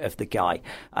spirit of the guy.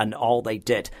 And all they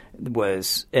did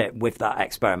was, with that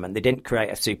experiment, they didn't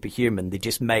create a superhuman. They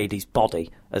just made his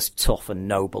body as tough and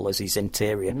noble as his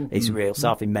interior, his real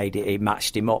self. He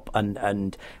matched him up.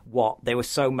 And there were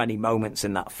so many moments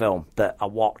in that film that I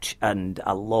watch and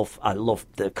I love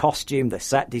the costume, the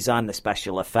set design, the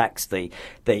special effects, the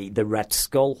Red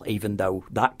Skull, even though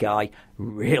that guy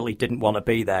really didn't want to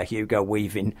be there. Hugo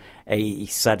Weaving, he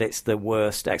said it's the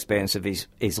worst experience of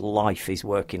his life, his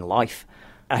working life.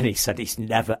 And he said he's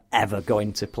never, ever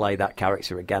going to play that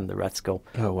character again, the Red Skull.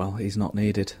 Oh, well, he's not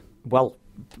needed. Well,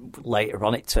 later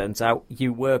on it turns out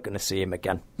you were going to see him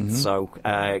again. Mm-hmm.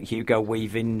 So Hugo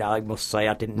Weaving, I must say,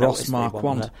 I didn't notice. Ross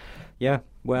Marquand. Yeah,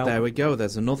 well... There we go,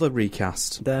 there's another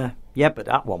recast. There. Yeah, but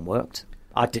that one worked.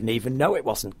 I didn't even know it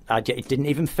wasn't. I didn't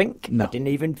even think. No. I didn't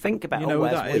even think about it. You know who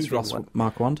that is, Ross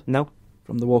Marquand? No.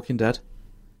 From The Walking Dead.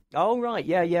 Oh, right,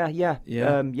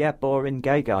 yeah. Boring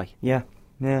gay guy, yeah.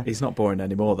 He's not boring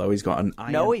anymore, though. He's got an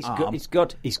iron arm. He's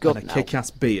good. He's good and a now.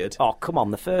 kick-ass beard. Oh, come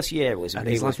on, the first year was... And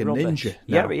he's like a rubbish. ninja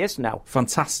now. Yeah, he is now.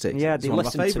 Fantastic. Yeah, they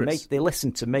listen to me. They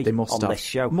listen to me on this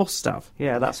show. Must have.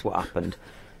 Yeah, that's what happened.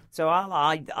 So I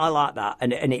like that,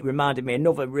 and it reminded me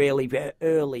another really bit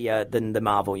earlier than the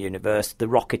Marvel Universe. The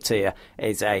Rocketeer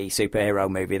is a superhero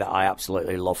movie that I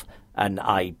absolutely love, and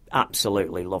I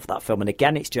absolutely love that film. And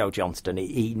again, it's Joe Johnston.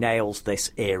 He nails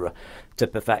this era to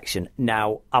perfection.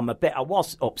 Now, I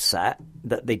was upset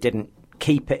that they didn't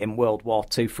keep it in World War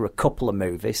II for a couple of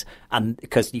movies, and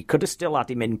because you could have still had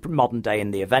him in modern day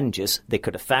in the Avengers. They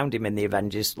could have found him in the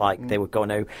Avengers like they were going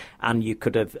to, and you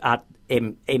could have had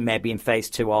him maybe in phase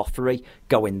 2 or 3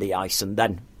 go in the ice, and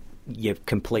then you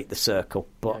complete the circle.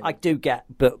 But I do get,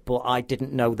 but I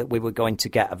didn't know that we were going to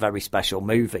get a very special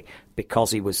movie because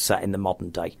he was set in the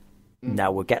modern day.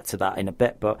 Now we'll get to that in a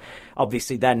bit, but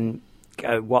obviously then,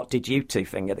 what did you two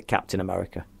think of the Captain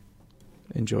America?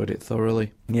 Enjoyed it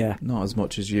thoroughly. Yeah. Not as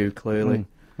much as you, clearly.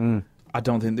 I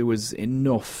don't think there was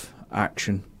enough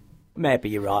action. Maybe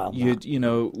you're right on that. You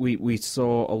know, we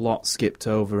saw a lot skipped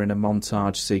over in a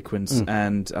montage sequence,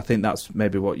 and I think that's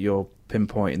maybe what you're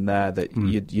pinpointing there, that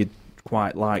you'd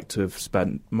quite like to have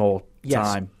spent more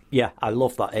time. Yeah, I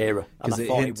love that era. And I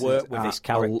thought he worked with his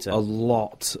character. A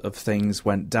lot of things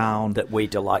went down. That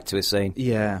we'd have liked to have seen.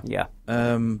 Yeah. Yeah.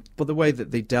 But the way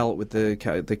that they dealt with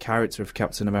the character of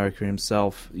Captain America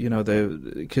himself, you know,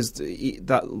 because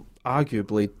that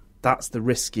arguably that's the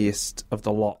riskiest of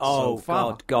the lot so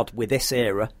far. God, with this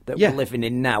era that we're living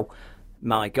in now,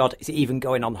 my God, even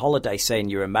going on holiday saying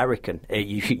you're American,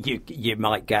 you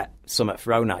might get something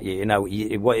thrown at you. You know,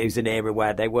 it was an era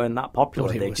where they weren't that popular.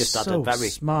 But it they was just so had a very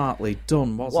smartly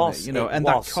done, wasn't it? You know, and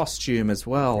that costume as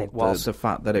well. It was. The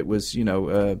fact that it was, you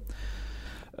know,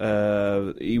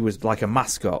 he was like a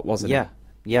mascot, wasn't he?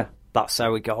 Yeah. That's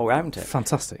how we got around it.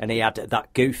 Fantastic. And he had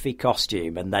that goofy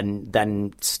costume, and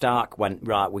then Stark went,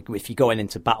 right, if you're going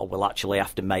into battle, we'll actually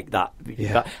have to make that.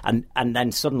 Yeah. And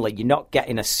then suddenly you're not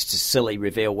getting a silly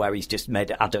reveal where he's just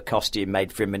had a costume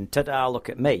made for him and ta-da, look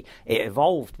at me. It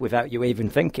evolved without you even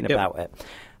thinking about it.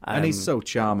 And he's so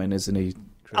charming, isn't he?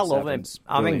 I love him.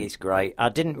 I think he's great. I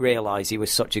didn't realise he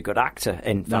was such a good actor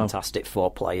in Fantastic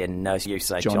Four playing, as you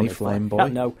say, Johnny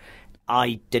Flameboy. No.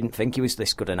 I didn't think he was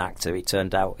this good an actor. He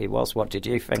turned out he was. What did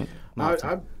you think,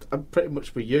 I'm pretty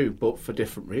much with you, but for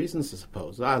different reasons, I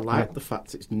suppose. I like the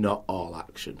fact it's not all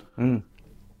action. And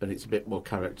it's a bit more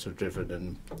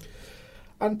character-driven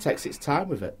and takes its time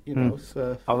with it, you know.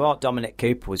 So. I thought Dominic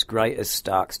Cooper was great as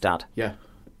Stark's dad. Yeah.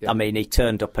 I mean, he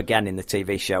turned up again in the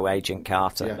TV show Agent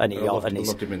Carter, and I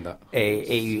loved him in that.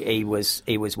 He was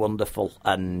wonderful,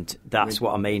 and that's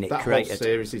what I mean. That created whole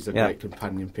series is a great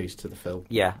companion piece to the film.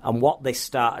 Yeah, and what they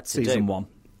started to do. Season 1.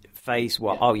 Phase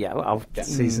 1.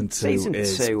 Season 2 Season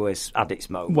 2 was at its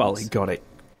moments. Well, it got it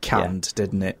canned,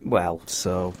 didn't it? Well,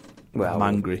 so. I'm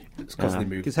angry. It's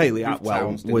because Hayley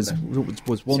Atwell was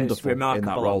wonderful remarkable in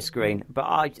that role. on screen. But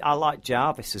I like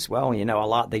Jarvis as well. You know, I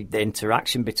like the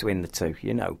interaction between the two.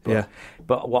 You know,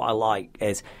 but what I like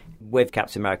is with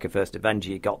Captain America: First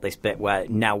Avenger, you got this bit where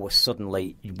now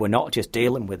we're not just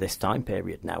dealing with this time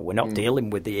period. Now we're not dealing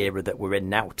with the era that we're in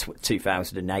now,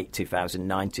 2008,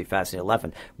 2009,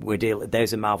 2011.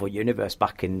 There's a Marvel universe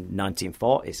back in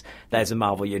 1940s. There's a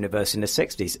Marvel universe in the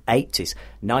 60s, 80s,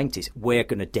 90s. We're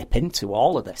going to dip into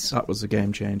all of this. That was a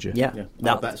game changer. Yeah.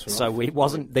 So it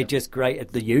wasn't they just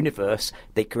created the universe.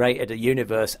 They created a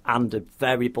universe and a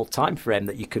variable time frame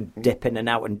that you could dip in and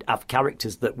out and have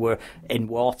characters that were in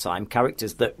wartime.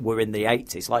 Characters that were in the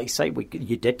 80s. Like you say,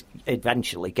 you did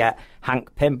eventually get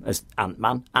Hank Pym as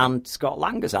Ant-Man and Scott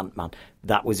Lang as Ant-Man.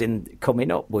 That was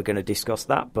coming up. We're going to discuss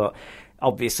that. But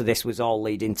obviously this was all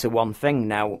leading to one thing.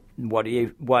 Now,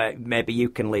 maybe you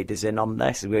can lead us in on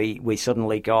this. We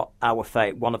suddenly got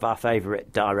one of our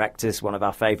favourite directors, one of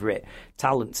our favourite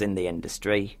talents in the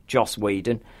industry, Joss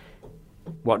Whedon.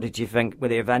 What did you think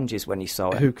with the Avengers when you saw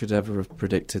it? Who could ever have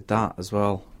predicted that as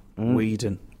well?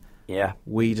 Whedon. Yeah.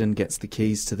 Whedon gets the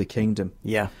keys to the kingdom.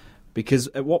 Yeah. Because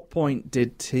at what point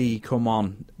did he come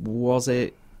on? Was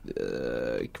it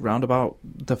round about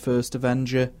the first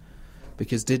Avenger?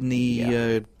 Because didn't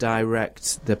he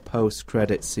direct the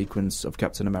post-credit sequence of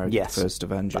Captain America: The First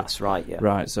Avenger? That's right, yeah.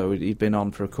 Right, so he'd been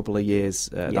on for a couple of years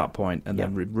at that point, and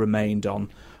then remained on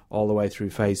all the way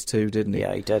through Phase 2, didn't he?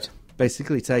 Yeah, he did.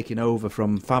 Basically taking over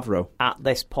from Favreau. At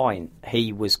this point,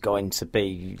 he was going to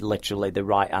be literally the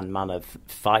right-hand man of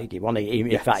Feige, wasn't he?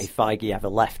 In fact, if Feige ever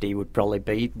left, he would probably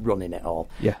be running it all.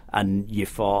 Yeah. And you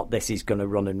thought, this is going to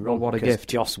run and run. Well, what a gift.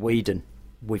 Joss Whedon.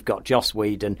 We've got Joss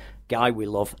Whedon, guy we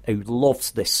love, who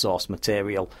loves this source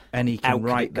material. And he can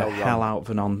write the hell out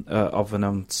of an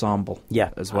ensemble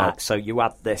as well. So you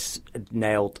had this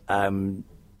nailed. For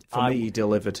me, he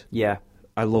delivered. Yeah.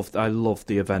 I love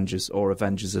the Avengers or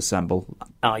Avengers Assemble.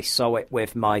 I saw it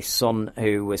with my son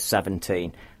who was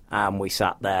 17, and we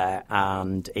sat there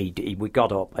and we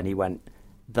got up and he went,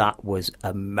 that was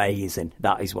amazing.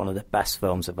 That is one of the best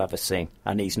films I've ever seen.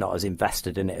 And he's not as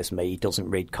invested in it as me. He doesn't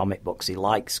read comic books. He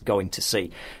likes going to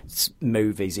see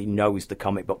movies. He knows the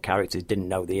comic book characters, didn't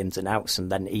know the ins and outs. And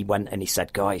then he went and he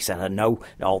said, I know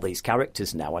all these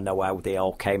characters now. I know how they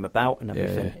all came about and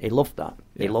everything. Yeah. He loved that.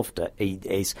 He loved it.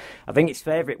 I think his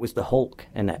favourite was the Hulk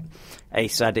in it. He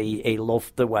said he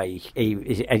loved the way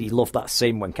he loved that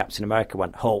scene when Captain America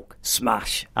went Hulk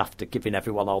smash after giving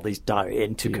everyone all these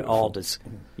intricate orders.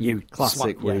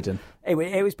 Classic Whedon.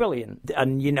 It was brilliant,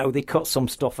 and they cut some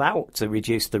stuff out to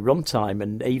reduce the runtime,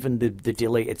 and even the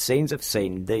deleted scenes I've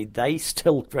seen, they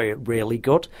still really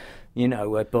good,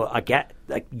 But I get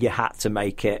you had to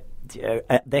make it.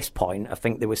 At this point, I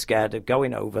think they were scared of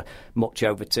going much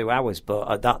over 2 hours,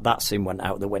 but that scene went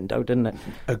out the window, didn't it?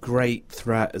 A great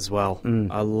threat as well.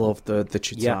 I loved the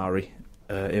Chitauri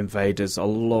invaders. I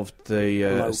loved the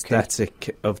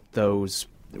aesthetic of those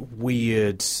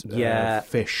weird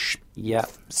fish,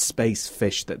 space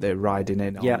fish that they're riding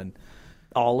in on. And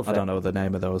all of it. I don't know the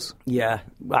name of those. Yeah,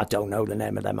 I don't know the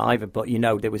name of them either, but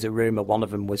there was a rumour one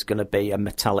of them was going to be a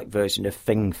metallic version of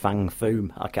Fin Fang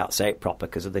Foom. I can't say it proper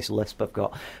because of this lisp I've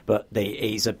got, but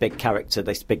he's a big character,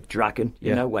 this big dragon,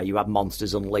 where you had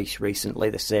Monsters Unleashed recently,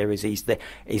 the series. He's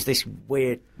this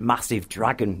weird, massive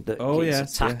dragon that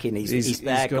keeps attacking. Yeah. He's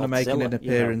going to make an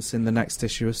appearance in the next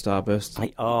issue of Starburst.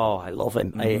 I love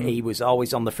him. Mm-hmm. He was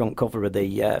always on the front cover of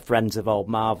the Friends of Old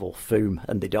Marvel, Foom,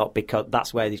 and they don't, because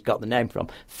that's where he's got the name from,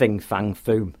 Fin Fang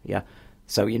Foom, yeah.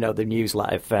 So, the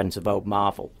newsletter, Friends of Old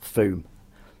Marvel, Foom.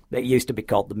 It used to be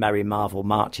called the Merry Marvel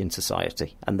Marching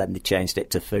Society, and then they changed it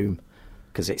to Foom,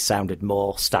 because it sounded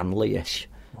more Stan Lee-ish.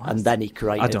 What? And then he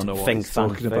created I don't know what he's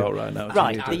talking about right now.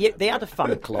 Right, they had a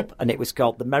fan club, and it was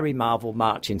called the Merry Marvel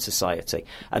Marching Society.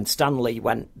 And Stan Lee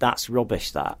went, "That's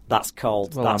rubbish. That's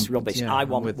rubbish. Yeah, I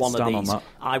want one Stan of these.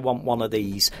 I want one of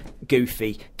these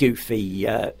goofy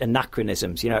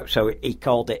anachronisms." So he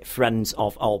called it Friends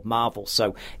of Old Marvel.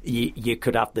 So you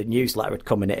could have the newsletter would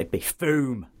come in, it'd be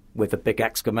Foom with a big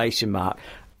exclamation mark.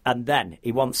 And then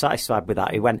he wasn't satisfied with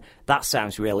that. He went, "That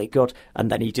sounds really good." And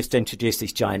then he just introduced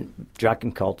this giant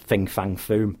dragon called Fin Fang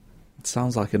Foom. It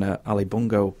sounds like an Ali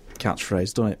Bungo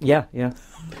catchphrase, doesn't it? Yeah.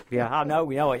 I know,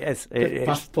 we know it is.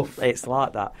 It's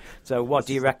like that. So what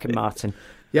do you reckon, Martin?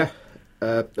 Yeah.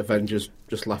 Avengers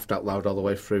just laughed out loud all the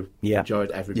way through. Yeah. Enjoyed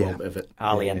every moment of it.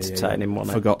 Highly entertaining,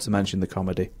 wasn't it? Forgot to mention the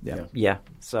comedy. Yeah.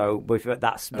 So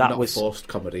that not was forced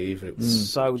comedy either. It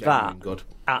was good.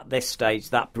 At this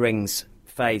stage, that brings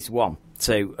Phase 1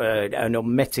 to an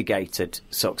unmitigated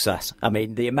success. I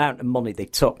mean, the amount of money they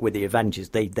took with the Avengers,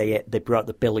 they broke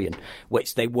the $1 billion,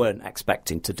 which they weren't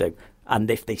expecting to do.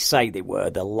 And if they say they were,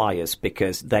 they're liars,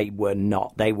 because they were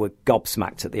not. They were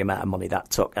gobsmacked at the amount of money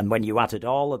that took. And when you added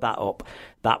all of that up,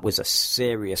 that was a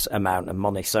serious amount of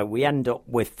money. So we end up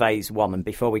with Phase 1. And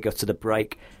before we go to the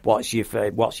break, what's your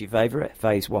favourite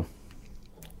Phase 1?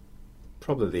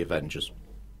 Probably the Avengers.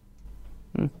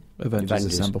 Avengers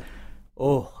Assemble.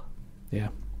 Oh, yeah.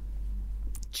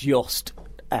 Just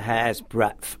a hair's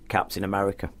breadth Captain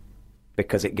America,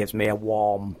 because it gives me a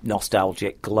warm,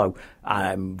 nostalgic glow.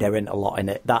 There ain't a lot in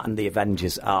it. That and the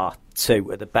Avengers are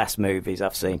two of the best movies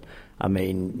I've seen. I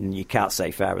mean, you can't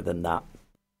say fairer than that.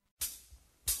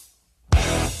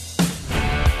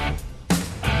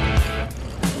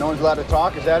 No one's allowed to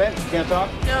talk, is that it? You can't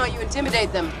talk? No, you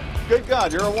intimidate them. Good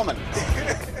God, you're a woman.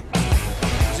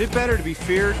 Is it better to be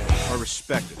feared or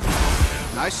respected?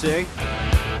 I say,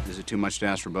 is it too much to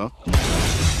ask for both?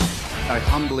 I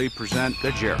humbly present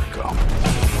the Jericho.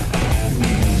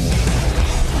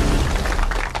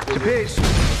 To peace.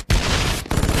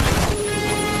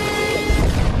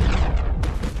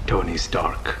 Tony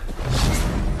Stark.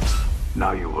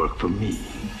 Now you work for me.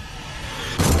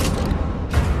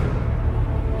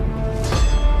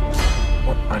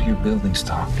 What are you building,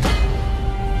 Stark?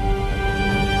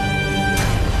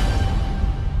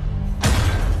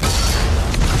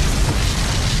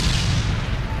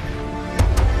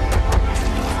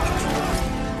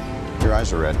 Your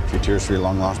eyes are red. A few tears for your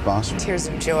long-lost boss? Tears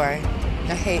of joy.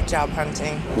 I hate job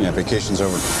hunting. Yeah, vacation's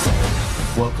over.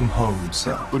 Welcome home,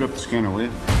 sir. Put up the scanner, will you?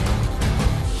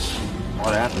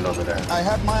 What happened over there? I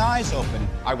had my eyes open.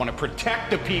 I want to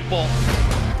protect the people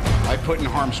I put in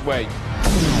harm's way.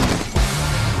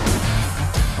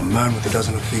 A man with a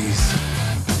dozen of these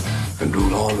can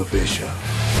rule all of Asia.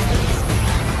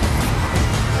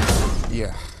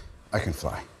 Yeah, I can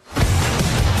fly.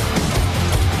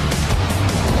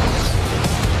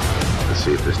 Let's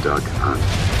see if this dog can hunt.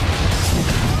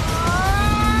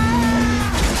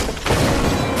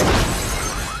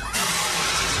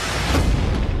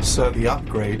 Sir, the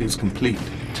upgrade is complete.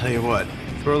 Tell you what,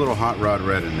 throw a little Hot Rod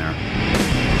Red in there.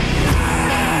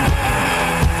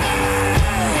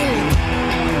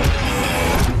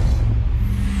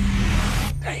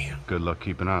 Damn. Good luck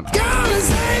keeping up.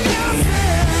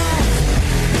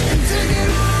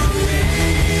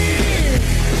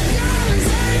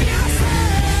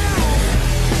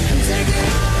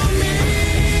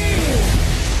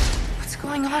 What's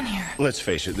going on here? Let's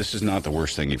face it, this is not the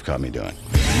worst thing you've caught me doing.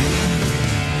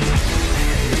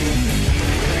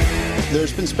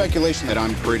 There's been speculation that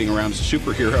I'm parading around as a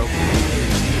superhero.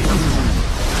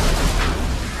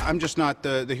 I'm just not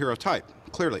the hero type,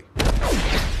 clearly.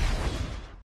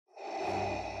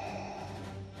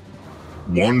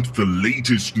 Want the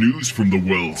latest news from the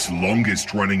world's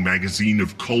longest-running magazine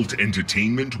of cult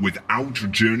entertainment without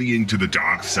journeying to the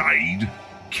dark side?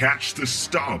 Catch the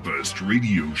Starburst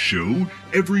Radio Show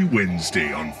every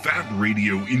Wednesday on Fab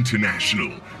Radio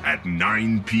International at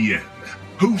 9 p.m.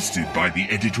 Hosted by the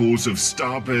editors of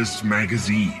Starburst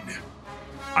Magazine.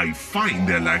 I find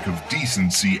their lack of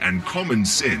decency and common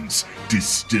sense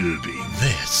disturbing.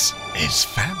 This is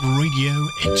Fab Radio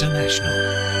International.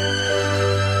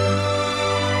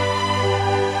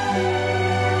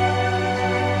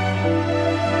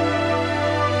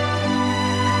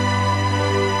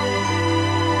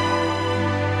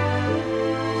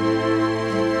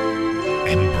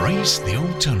 Embrace the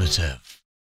alternative.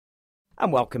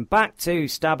 And welcome back to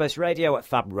Starburst Radio at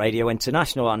Fab Radio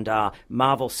International and our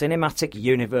Marvel Cinematic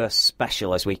Universe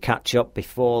special as we catch up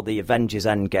before the Avengers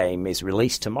Endgame is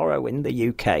released tomorrow in the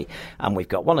UK. And we've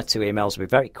got one or two emails. We'll be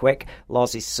very quick.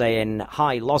 Loz is saying,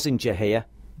 hi, Lozinger here.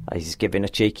 He's giving a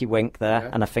cheeky wink there,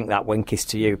 and I think that wink is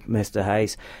to you, Mr.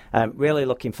 Hayes. Really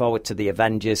looking forward to the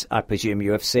Avengers. I presume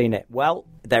you have seen it. Well,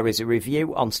 there is a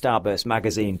review on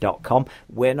starburstmagazine.com.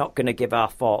 We're not going to give our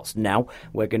thoughts now.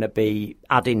 We're going to be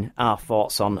adding our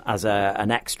thoughts on as an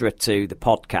extra to the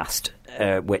podcast,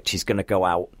 which is going to go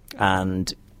out.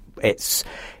 And it's,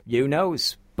 you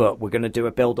knows, but we're going to do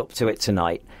a build-up to it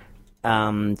tonight.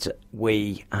 And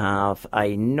we have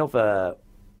another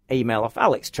email off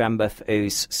Alex Trembath,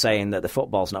 who's saying that the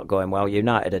football's not going well.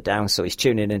 United are down, so he's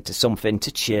tuning into something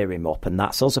to cheer him up, and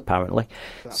that's us, apparently.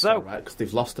 That's all right, because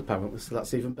they've lost, apparently, so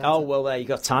that's even better. Oh, well, there you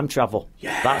go, time travel.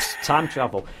 Yeah. That's time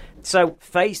travel. So,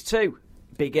 Phase 2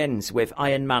 begins with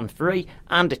Iron Man 3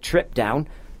 and a trip down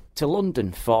to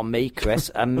London for me, Chris,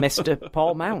 and Mr.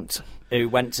 Paul Mount, who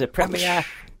went to premiere,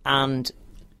 and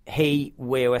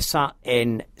we were sat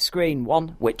in Screen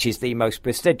 1, which is the most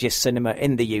prestigious cinema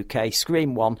in the UK,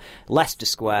 Screen 1, Leicester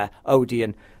Square,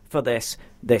 Odeon, for this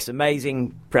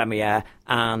amazing premiere.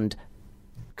 And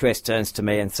Chris turns to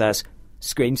me and says,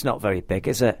 screen's not very big,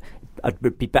 is it? I'd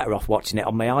be better off watching it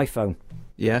on my iPhone.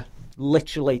 Yeah.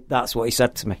 Literally, that's what he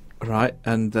said to me. Right,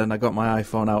 and then I got my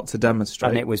iPhone out to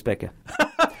demonstrate. And it was bigger.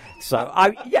 So,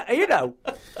 you know.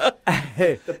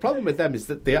 The problem with them is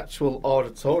that the actual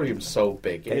auditorium's so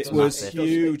big. It was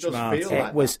huge, man.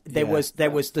 There was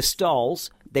the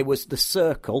stalls, there was the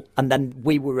circle, and then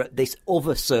we were at this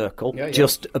other circle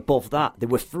just above that. There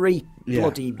were three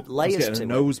bloody layers to it. A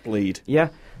nosebleed. Yeah.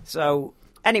 So,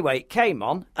 anyway, it came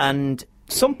on, and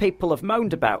some people have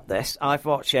moaned about this. I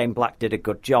thought Shane Black did a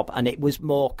good job, and it was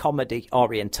more comedy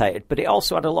orientated, but it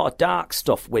also had a lot of dark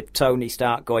stuff with Tony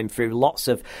Stark going through lots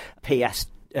of PTSD.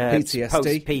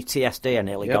 Post-PTSD, I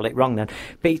nearly got it wrong then.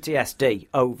 PTSD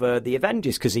over the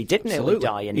Avengers, because he did nearly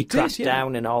die and he crashed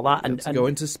down and all that. And go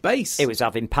into space. He was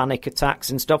having panic attacks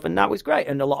and stuff, and that was great.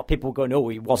 And a lot of people were going, oh,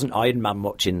 he wasn't Iron Man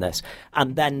much in this.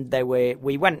 And then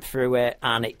we went through it,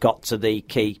 and it got to the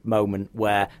key moment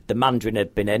where the Mandarin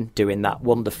had been in, doing that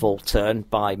wonderful turn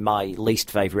by my least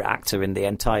favourite actor in the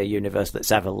entire universe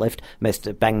that's ever lived,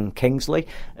 Mr. Ben Kingsley.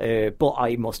 But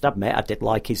I must admit, I did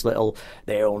like his little,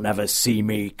 they'll never see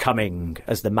me coming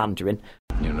as the Mandarin.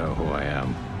 You know who I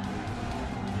am.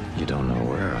 You don't know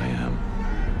where I am.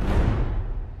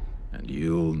 And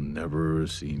you'll never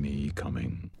see me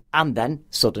coming. And then,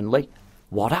 suddenly,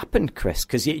 what happened, Chris?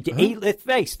 Because the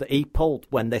face that he pulled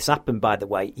when this happened, by the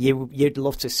way, you'd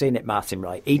love to have seen it, Martin,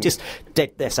 right? He just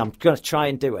did this. I'm going to try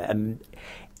and do it. And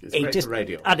he just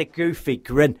had a goofy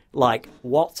grin, like,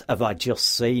 what have I just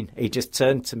seen? He just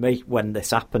turned to me when this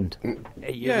happened.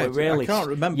 I can't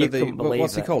remember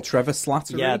what's he called? Trevor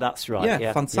Slattery? Yeah, that's right.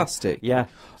 Yeah, fantastic. Yeah.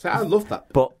 So I love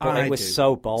that. But it was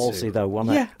so ballsy, though,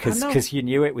 wasn't it? Because you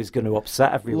knew it was going to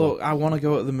upset everyone. Look, I want to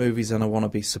go to the movies and I want to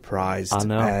be surprised. I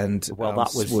know. And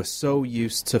we're so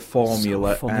used to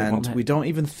formula, and we don't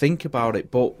even think about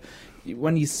it, but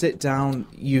when you sit down,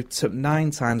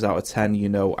 9 times out of 10, you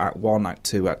know, Act 1, Act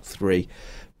 2, Act 3,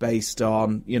 based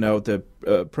on, you know, the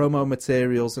promo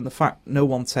materials and the fact no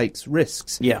one takes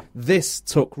risks. Yeah. This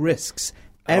took risks.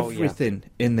 Everything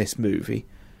in this movie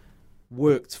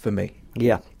worked for me.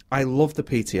 Yeah. I love the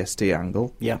PTSD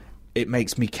angle. Yeah. It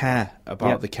makes me care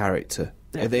about the character.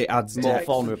 It adds more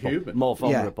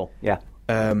vulnerable. Yeah.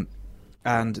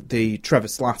 And the Trevor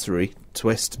Slattery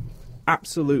twist,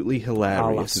 absolutely hilarious.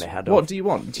 I'll laugh my head what off. do you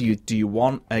want? Do you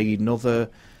want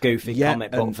another goofy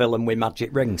comic book villain with magic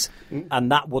rings?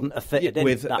 And that wouldn't have fitted in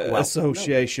with that well.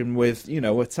 Association with, you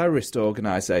know, a terrorist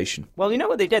organisation. Well, you know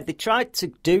what they did? They tried to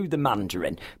do the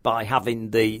Mandarin by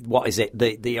having the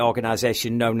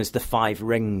organisation known as the Five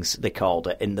Rings, they called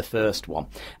it, in the first one.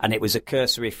 And it was a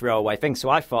cursory throwaway thing. So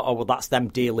I thought, oh, well, that's them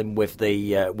dealing with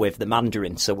the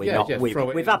Mandarin. So we've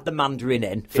had the Mandarin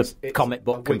in for comic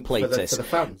book completists. For the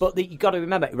fans. But you got to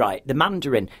remember, right, the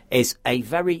Mandarin is a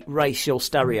very racial,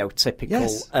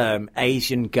 stereotypical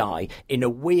Asian guy in a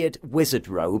weird wizard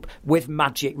robe with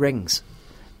magic rings.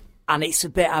 And it's a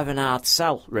bit of an hard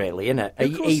sell, really, isn't it?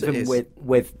 Of course Even it is.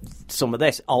 with some of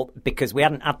this, because we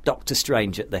hadn't had Doctor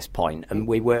Strange at this point, and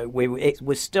it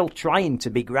was still trying to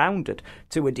be grounded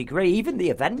to a degree. Even the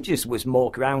Avengers was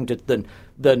more grounded than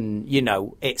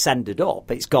it's ended up.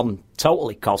 It's gone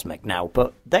totally cosmic now,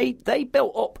 but they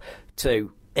built up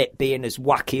to it being as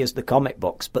wacky as the comic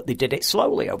books, but they did it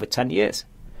slowly over 10 years.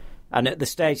 And at the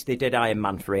stage they did Iron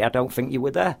Man 3, I don't think you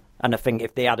were there. And I think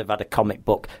if they had a comic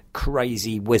book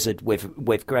crazy wizard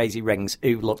with crazy rings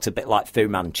who looked a bit like Fu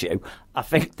Manchu, I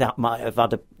think that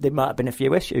there might have been a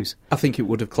few issues. I think it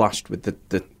would have clashed with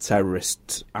the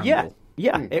terrorist angle.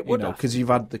 Yeah, it would have. Because you've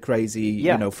had the crazy,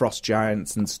 frost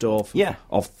giants and stuff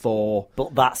of Thor.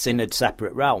 But that's in a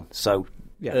separate realm. So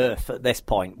Earth at this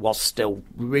point was still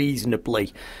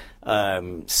reasonably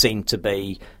seen to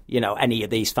be, any of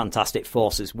these fantastic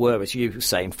forces were, as you were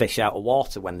saying, fish out of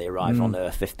water when they arrive on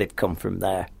Earth if they've come from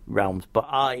their realms. But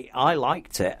I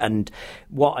liked it, and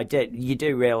what I did, you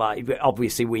do realise,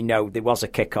 obviously we know there was a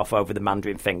kick-off over the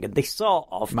Mandarin thing, and they sort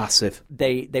of... Massive.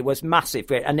 They was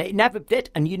massive, and it never did.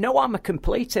 And I'm a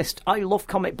completist. I love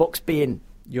comic books being...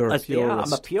 You're a purist.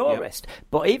 I'm a purist. Yep.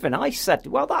 But even I said,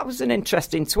 well, that was an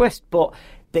interesting twist, but...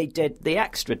 They did the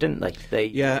extra, didn't they?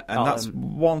 That's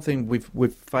one thing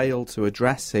we've failed to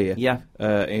address here. Yeah.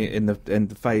 In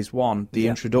the phase 1, the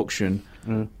introduction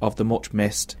of the much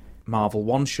missed Marvel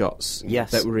one-shots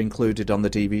that were included on the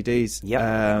DVDs.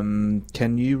 Yep.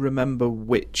 Can you remember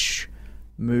which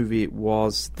movie it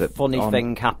was that? Funny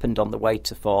Thing Happened on the Way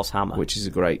to Thor's Hammer, which is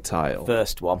a great title.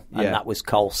 First one, and that was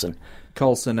Coulson.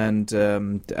 Coulson and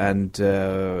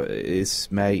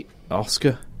his mate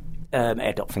Oscar.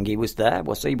 I don't think he was there,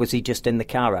 was he? Was he just in the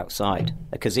car outside?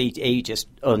 Because he just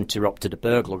interrupted a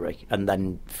burglary and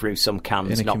then threw some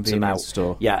cans, knocked him out.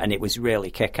 Store. Yeah, and it was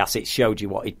really kick-ass. It showed you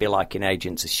what he'd be like in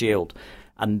Agents of S.H.I.E.L.D.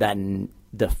 And then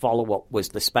the follow-up was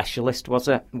The Specialist, was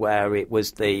it? Where it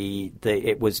was they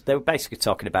were basically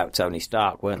talking about Tony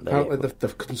Stark, weren't they? Apparently the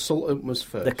Consultant was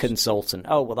first. The Consultant.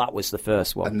 Oh, well, that was the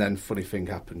first one. And then Funny Thing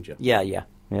Happened, Yeah.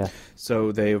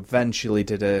 So they eventually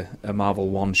did a Marvel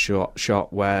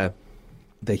one-shot where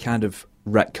they kind of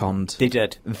retconned. They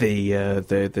did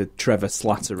the Trevor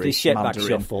Slattery the shit back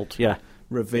shuffled. Yeah,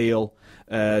 reveal.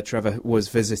 Trevor was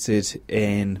visited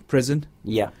in prison.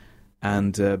 Yeah,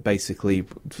 and basically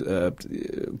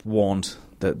warned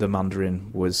that the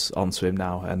Mandarin was onto him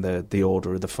now, and the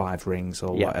Order of the Five Rings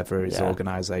or whatever his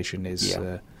organisation is.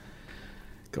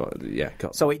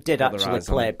 So it did actually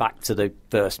play back to the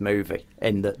first movie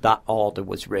in that order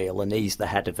was real, and he's the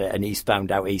head of it, and he's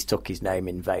found out he's took his name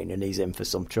in vain, and he's in for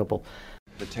some trouble.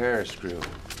 The terrorist group,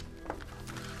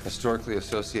 historically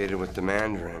associated with the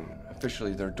Mandarin,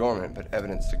 officially they're dormant, but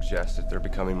evidence suggests that they're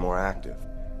becoming more active.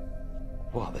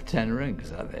 What, the Ten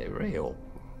Rings, are they real?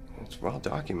 It's well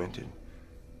documented.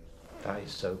 That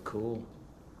is so cool.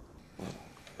 Well,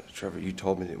 Trevor, you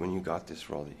told me that when you got this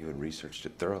role that you had researched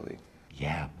it thoroughly.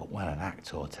 Yeah, but when an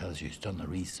actor tells you he's done the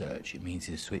research, it means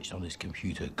he's switched on his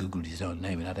computer, Googled his own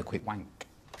name, and had a quick wank.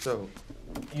 So,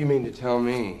 you mean to tell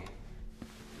me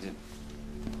that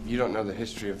you don't know the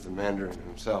history of the Mandarin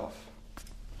himself?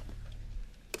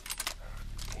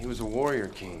 He was a warrior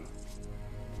king,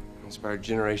 inspired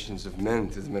generations of men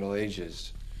through the Middle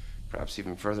Ages, perhaps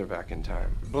even further back in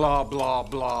time. Blah, blah,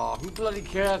 blah. Who bloody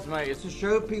cares, mate? It's a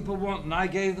show people want, and I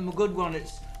gave them a good one.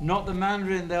 It's not the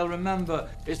Mandarin they'll remember.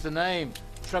 It's the name,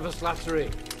 Trevor Slattery.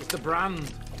 It's the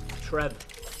brand, Trev.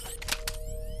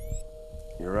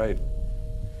 You're right.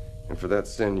 And for that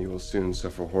sin, you will soon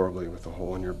suffer horribly with a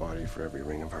hole in your body for every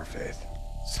ring of our faith.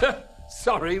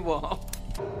 Sorry, what?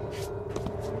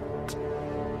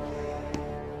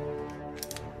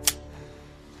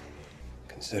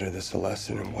 Consider this a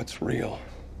lesson in what's real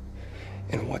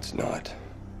and what's not.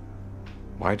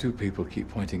 Why do people keep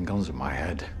pointing guns at my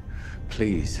head?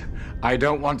 Please, I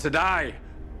don't want to die.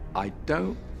 I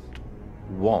don't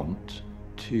want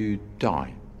to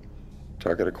die.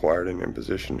 Target acquired and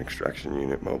imposition extraction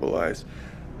unit mobilized.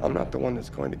 I'm not the one that's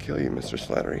going to kill you, Mr.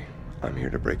 Slattery. I'm here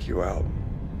to break you out.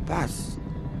 That's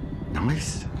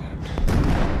nice.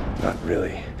 Not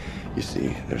really. You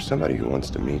see, there's somebody who wants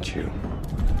to meet you.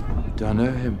 Do I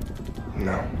know him?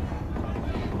 No.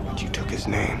 But you took his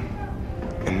name,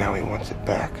 and now he wants it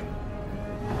back.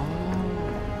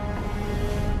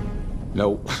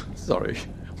 No, sorry.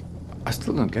 I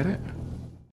still don't get it.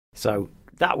 So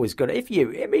that was good.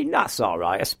 That's all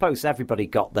right. I suppose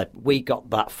everybody we got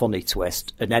that funny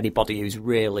twist, and anybody who's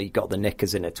really got the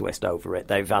knickers in a twist over it,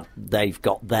 they've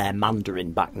got their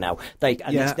Mandarin back now.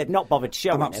 They've not bothered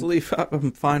showing him.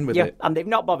 I'm fine with it. And they've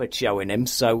not bothered showing him,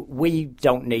 so we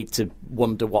don't need to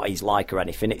wonder what he's like or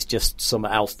anything. It's just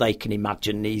something else they can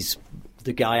imagine he's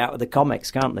the guy out of the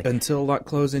comics, can't they? Until that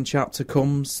closing chapter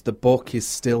comes, the book is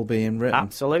still being written.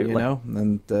 Absolutely. You know,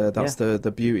 and that's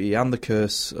the beauty and the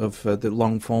curse of the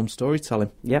long-form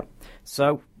storytelling. Yep.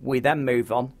 So we then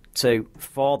move on to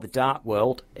For the Dark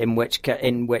World, in which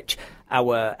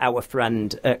our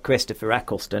friend Christopher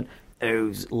Eccleston,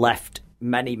 who's left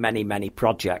many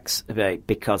projects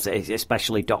because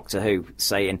especially Doctor Who,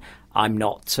 saying, I'm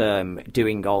not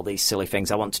doing all these silly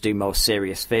things, I want to do more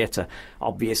serious theatre,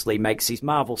 obviously makes his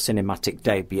Marvel cinematic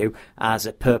debut as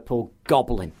a purple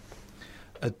goblin.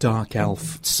 A dark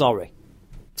elf. Sorry,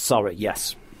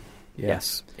 yes.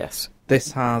 Yes.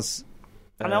 This has...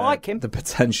 and I like him. The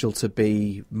potential to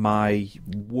be my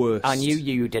worst. I knew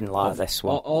you didn't like this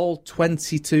one. All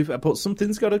 22, but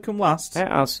something's got to come last. It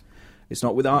has. It's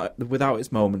not without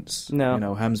its moments. No. You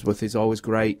know, Hemsworth is always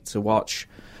great to watch,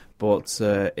 but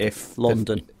if...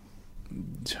 London.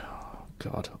 Oh,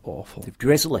 God, awful.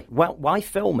 Drizzly. Well, why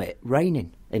film it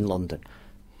raining in London?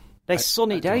 There's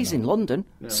sunny days in London,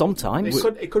 sometimes. It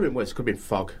could have been worse. It could have been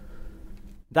fog.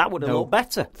 That would have looked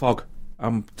better. Fog.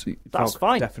 That's fog,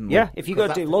 fine. Definitely. Yeah, if you go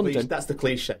to do London, that's the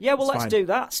cliche. Yeah, well, let's do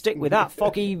that. Stick with that.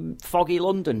 Foggy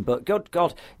London. But good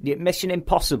God, Mission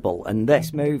Impossible and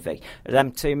this movie,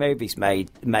 them two movies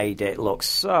made it look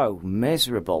so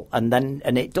miserable, and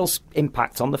it does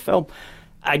impact on the film.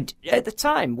 At the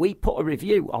time, we put a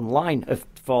review online of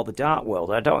For the Dark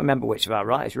World. I don't remember which of our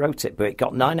writers wrote it, but it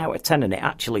got 9 out of 10, and it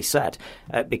actually said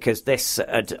because this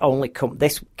had only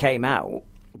this came out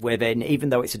within, even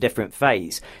though it's a different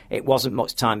phase, it wasn't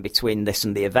much time between this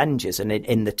and the Avengers, and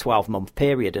in the 12-month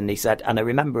period. And he said, and I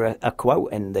remember a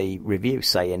quote in the review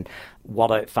saying, what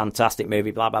a fantastic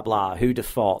movie, blah, blah, blah. Who'd have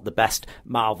thought the best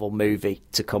Marvel movie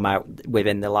to come out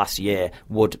within the last year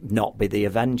would not be the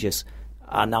Avengers?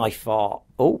 And I thought,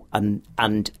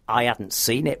 and I hadn't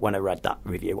seen it when I read that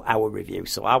review, our review,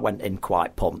 so I went in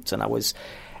quite pumped, and I wasn't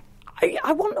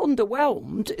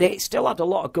underwhelmed. It still had a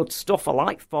lot of good stuff. I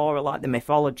like Thor, I like the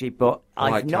mythology, but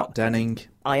Kat Denning.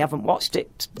 I haven't watched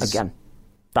it again.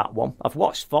 That one. I've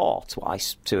watched Thor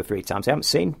twice, 2 or 3 times. I haven't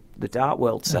seen The Dark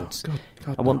World since. God,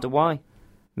 I wonder why.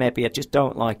 Maybe I just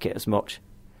don't like it as much.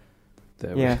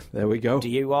 There we go. Do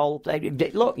you all...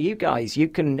 Look, you guys, you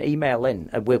can email in.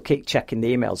 We'll keep checking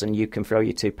the emails, and you can throw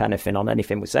your 2 pence in on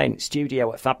anything we're saying.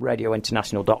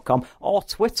 studio@fabradiointernational.com or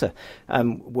Twitter.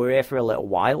 We're here for a little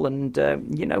while, and,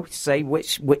 say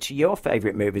which are your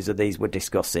favourite movies of these we're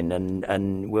discussing,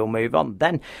 and we'll move on.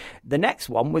 Then the next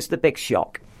one was The Big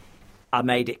Shock. I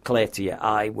made it clear to you,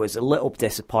 I was a little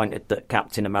disappointed that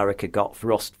Captain America got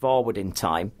thrust forward in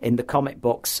time. In the comic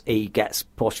books, he gets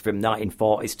pushed from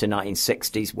 1940s to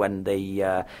 1960s when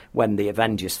the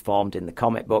Avengers formed in the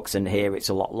comic books, and here it's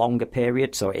a lot longer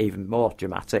period, so even more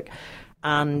dramatic.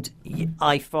 And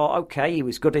I thought, okay, he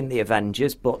was good in the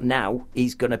Avengers, but now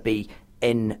he's going to be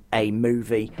in a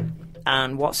movie.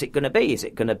 And what's it going to be? Is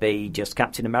it going to be just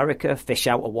Captain America, fish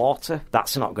out of water?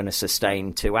 That's not going to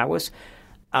sustain 2 hours.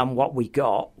 And what we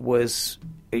got was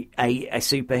a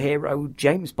superhero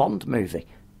James Bond movie.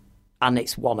 And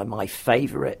it's one of my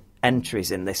favourite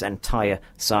entries in this entire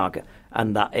saga.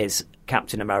 And that is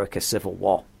Captain America Civil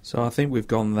War. So I think we've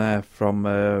gone there from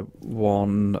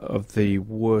one of the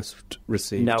worst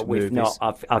received movies. No, we've not.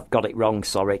 I've got it wrong,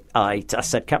 sorry. I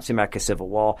said Captain America Civil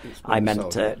War. I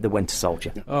meant The Winter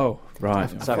Soldier. Oh, right.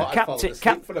 So No.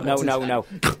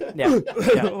 Yeah.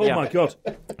 Oh, my God.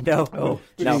 No.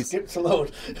 Skipped a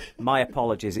load. My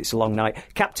apologies, it's a long night.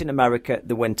 Captain America,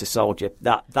 The Winter Soldier.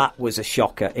 That was a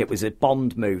shocker. It was a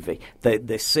Bond movie.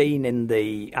 The scene in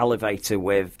the elevator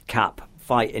with Cap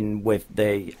fighting with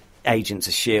the Agents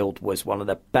of S.H.I.E.L.D. was one of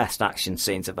the best action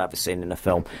scenes I've ever seen in a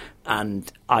film,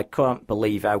 and I can't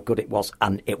believe how good it was,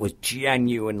 and it was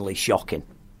genuinely shocking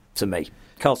to me,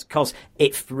 because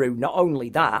it threw, not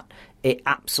only that, it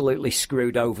absolutely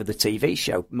screwed over the TV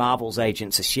show. Marvel's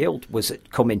Agents of S.H.I.E.L.D. was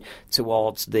coming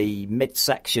towards the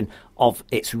midsection of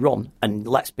its run, and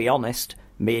let's be honest,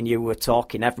 me and you were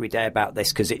talking every day about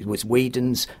this because it was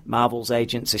Whedon's Marvel's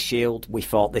Agents of S.H.I.E.L.D. We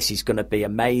thought this is going to be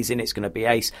amazing, it's going to be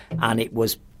ace, and it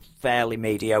was fairly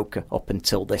mediocre up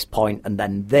until this point, and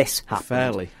then this happened.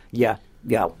 Fairly? Yeah.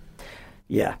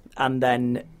 And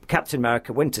then Captain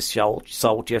America, Winter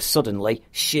Soldier, suddenly,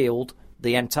 S.H.I.E.L.D.,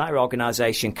 the entire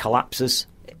organisation collapses.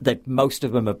 Most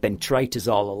of them have been traitors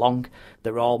all along.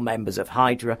 They're all members of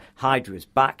Hydra. Hydra's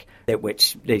back,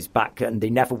 which is back, and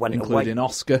they never went away. Including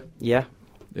Oscar. Yeah.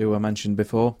 Who I mentioned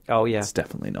before. Oh, yeah. It's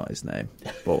definitely not his name,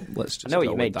 but let's just I know what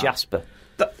you mean, Jasper.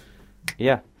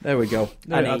 Yeah. There we go.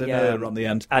 And I didn't on the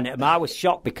end. And I was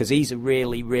shocked because he's a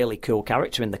really, really cool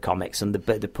character in the comics, and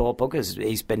the poor bugger's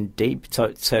he's been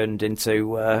turned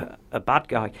into a bad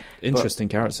guy. Interesting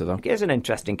character, though. He is an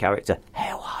interesting character.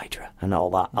 Hail Hydra and all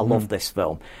that. I love this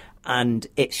film. And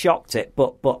it shocked it,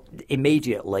 but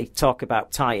immediately, talk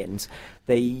about tie-ins,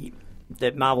 the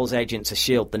Marvel's Agents of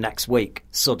S.H.I.E.L.D. the next week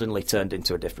suddenly turned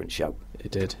into a different show.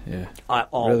 It did, yeah.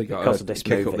 Really got because of this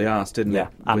kick movie. Up the arse, didn't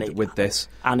it? With this,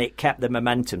 and it kept the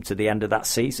momentum to the end of that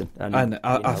season. And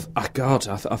I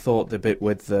thought the bit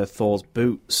with Thor's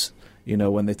boots,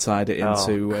 when they tied it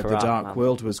into the Dark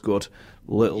World was good.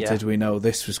 Little did we know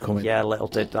this was coming. Yeah, little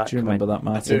did that. Do you remember that,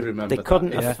 Martin? I do remember they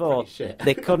couldn't afford.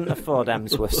 They couldn't afford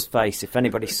Hemsworth's face. If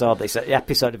anybody saw this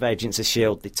episode of Agents of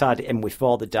S.H.I.E.L.D., they tied it in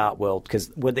before the Dark World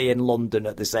because were they in London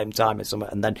at the same time or something?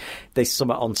 And then there's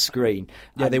something on screen.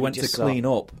 Yeah, they went to clean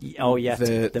up. Oh yeah,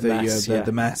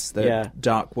 the mess, the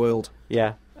Dark World.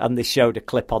 Yeah, and they showed a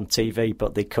clip on TV,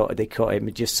 but they cut him.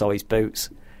 You just saw his boots.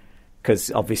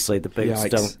 Because obviously the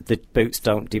boots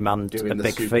don't demand a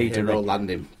big feed.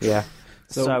 Landing. Yeah.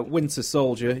 So Winter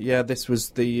Soldier, this was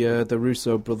the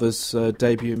Russo brothers'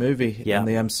 debut movie in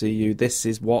the MCU. This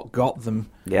is what got them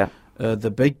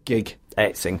the big gig.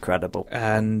 It's incredible.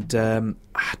 And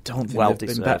I don't think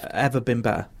they've ever been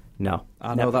better. No.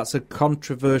 I know that's a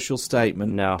controversial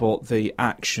statement, but the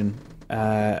action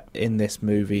in this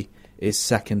movie is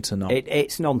second to none.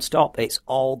 It's non-stop. It's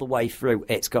all the way through.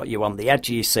 It's got you on the edge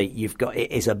of your seat.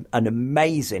 It is an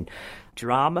amazing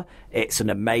drama. It's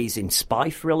an amazing spy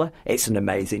thriller. It's an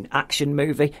amazing action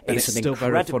movie. It's an still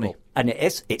incredible, very funny. And it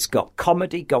is. It's got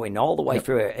comedy going all the way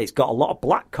through it. It's got a lot of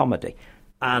black comedy.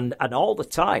 And all the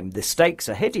time, the stakes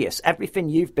are hideous. Everything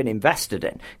you've been invested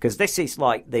in, because this is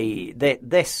like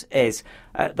this is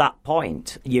at that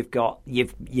point you've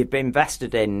been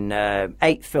invested in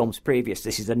 8 films previous.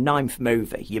 This is the 9th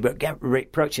movie. You're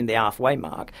approaching the halfway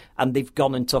mark, and they've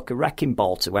gone and took a wrecking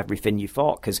ball to everything you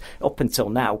thought. Because up until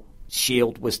now,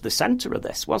 S.H.I.E.L.D. was the centre of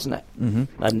this, wasn't it?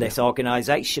 Mm-hmm. And this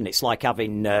organisation, it's like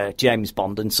having James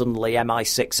Bond and suddenly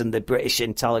MI6 and the British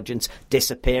intelligence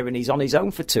disappear and he's on his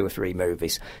own for 2 or 3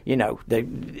 movies. I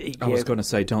was going to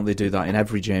say, don't they do that in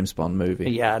every James Bond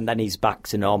movie? Yeah, and then he's back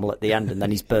to normal at the end and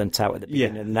then he's burnt out at the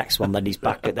beginning of the next one, then he's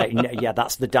back at the... Yeah,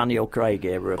 that's the Daniel Craig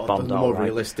era of Bond. The more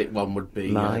realistic one would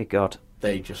be... My God.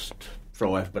 They just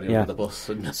throw everybody under the bus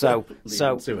and so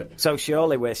to it. So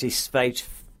surely this is phase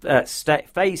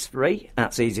 3,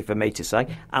 that's easy for me to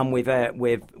say, and with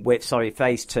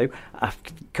phase 2.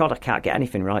 God, I can't get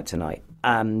anything right tonight.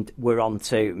 And we're on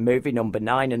to movie number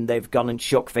 9, and they've gone and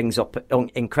shook things up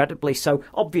incredibly. So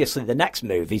obviously the next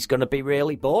movie's going to be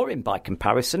really boring by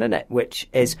comparison, isn't it? Which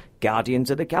is Guardians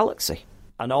of the Galaxy.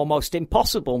 An almost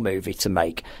impossible movie to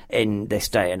make in this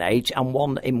day and age, and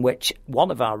one in which one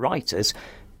of our writers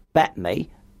bet me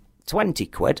 20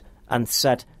 quid and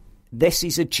said, this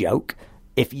is a joke.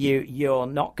 If you're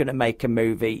not going to make a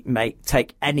movie,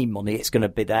 take any money, it's going to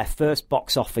be their first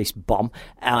box office bomb,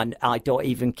 and I don't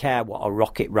even care what a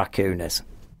Rocket Raccoon is.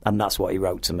 And that's what he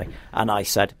wrote to me. And I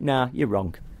said, nah, you're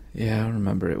wrong. Yeah, I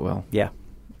remember it well. Yeah.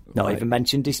 Not even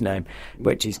mentioned his name,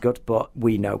 which is good, but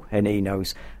we know, and he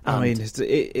knows. And I mean,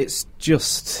 it's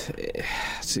just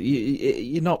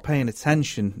you're not paying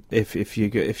attention if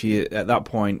you at that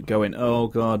point going, oh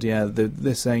God, yeah,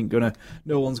 this ain't gonna,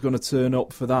 no one's gonna turn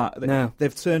up for that. No,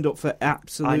 they've turned up for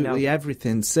absolutely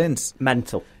everything since.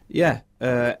 Mental, yeah,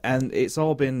 and it's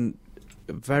all been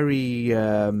very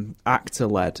actor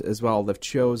led as well.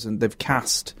 They've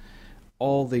cast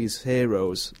all these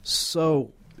heroes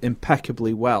so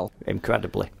impeccably well.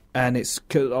 Incredibly. And it's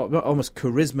almost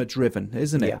charisma driven,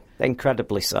 isn't it? Yeah,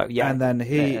 incredibly so. Yeah. And then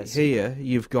here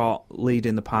you've got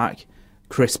leading the pack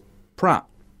Chris Pratt,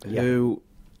 who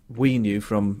we knew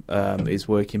from his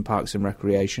work in Parks and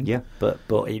Recreation. Yeah, but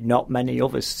not many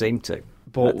others seem to.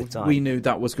 But at the time. We knew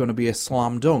that was going to be a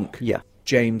slam dunk. Yeah.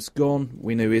 James Gunn,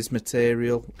 we knew his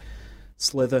material.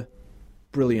 Slither,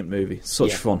 brilliant movie,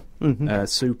 such fun. Mm-hmm.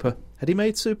 Super. Had he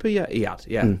made Super yet? He had.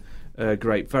 Yeah.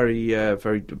 Great, very.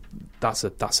 That's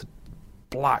a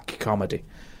black comedy.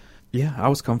 Yeah, I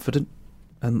was confident,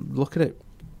 and look at it.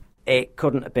 It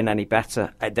couldn't have been any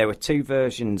better. There were 2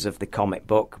 versions of the comic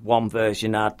book. One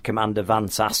version had Commander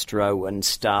Vance Astro and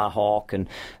Starhawk and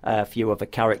a few other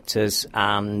characters,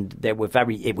 and it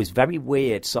was very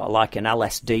weird, sort of like an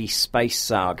LSD space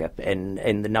saga in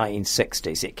the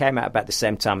 1960s. It came out about the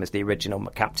same time as the original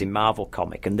Captain Marvel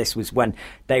comic, and this was when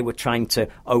they were trying to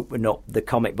open up the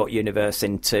comic book universe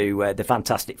into the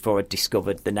Fantastic Four had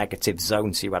discovered the negative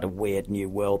zone, so you had a weird new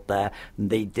world there,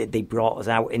 and they brought us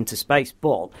out into space.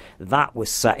 But that was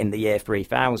set in the year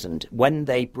 3000. When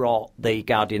they brought the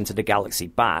Guardians of the Galaxy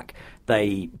back,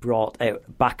 they brought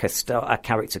back a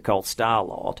character called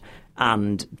Star-Lord,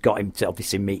 and got him to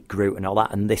obviously meet Groot and all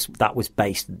that, and that was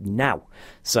based now.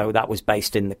 So that was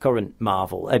based in the current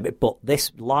Marvel. But this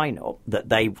lineup that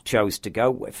they chose to go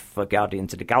with for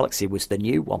Guardians of the Galaxy was the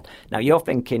new one. Now, you're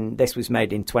thinking this was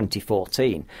made in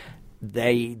 2014.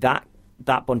 That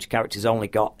bunch of characters only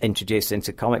got introduced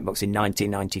into comic books in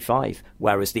 1995,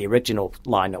 whereas the original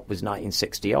lineup was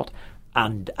 1960-odd.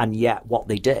 And yet what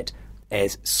they did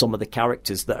is some of the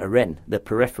characters that are in the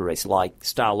peripheries, like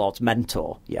Star-Lord's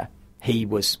mentor, he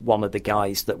was one of the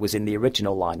guys that was in the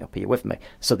original lineup. Are you with me?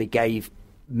 So they gave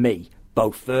me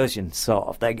both versions, sort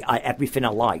of. Everything I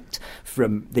liked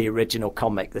from the original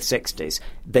comic, the 60s,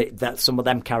 that some of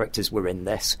them characters were in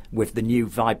this with the new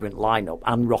vibrant lineup,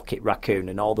 and Rocket Raccoon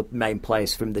and all the main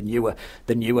players from the newer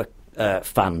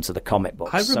fans of the comic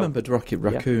books. I remembered Rocket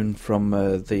Raccoon from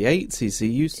the 80s. He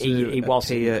used to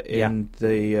appear in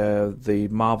the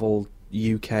Marvel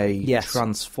UK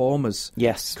Transformers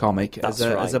comic as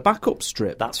a backup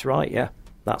strip. That's right, yeah.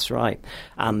 That's right.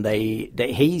 And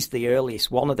he's the earliest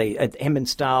one of him and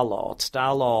Star-Lord.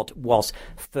 Star-Lord was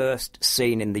first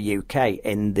seen in the UK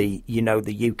in the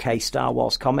UK Star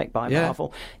Wars comic by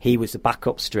Marvel. He was the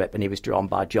backup strip, and he was drawn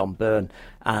by John Byrne.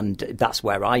 And that's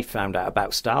where I found out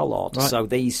about Star-Lord. Right. So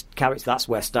these characters, that's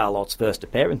where Star-Lord's first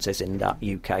appearance is, in that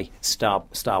UK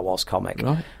Star Wars comic.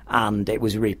 Right. And it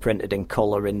was reprinted in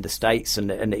colour in the States, and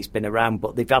it's been around,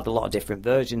 but they've had a lot of different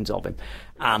versions of him.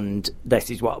 And this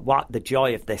is what the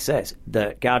joy of this is,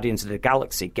 that Guardians of the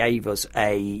Galaxy gave us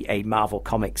a Marvel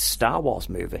Comics Star Wars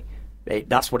movie.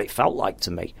 That's what it felt like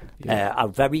to me. A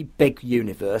very big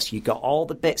universe. You got all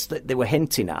the bits that they were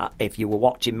hinting at if you were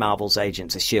watching Marvel's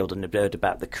Agents of S.H.I.E.L.D. and had heard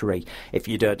about the Kree. If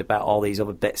you'd heard about all these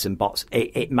other bits and bobs,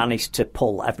 it managed to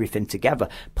pull everything together.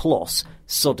 Plus,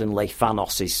 suddenly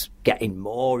Thanos is getting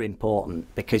more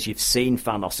important, because you've seen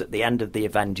Thanos at the end of the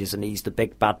Avengers, and he's the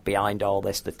big bad behind all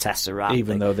this, the Tesseract.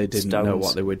 Even though they didn't know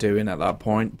what they were doing at that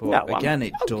point. But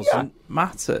it doesn't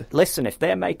matter. Listen, if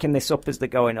they're making this up as they're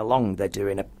going along, they're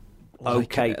doing a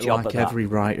okay job of that. Like every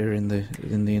writer in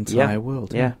the entire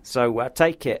world. Yeah. So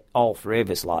take it, all three of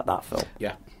us like that, Phil.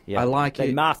 Yeah. I like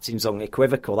it. Martin's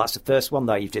unequivocal. That's the first one,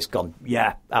 though. You've just gone,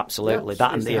 absolutely.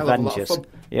 That and the Avengers.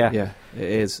 Yeah, it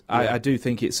is. Yeah. I do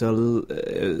think it's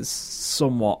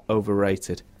somewhat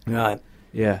overrated. Right.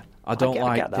 Yeah. I don't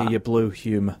like the blue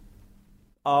humour.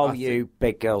 Oh, you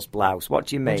big girl's blouse. What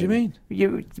do you mean? What do you mean?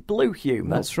 You blue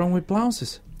humour. What's wrong with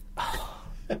blouses?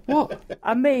 What?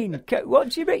 I mean, what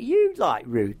do you mean? You like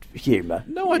rude humour?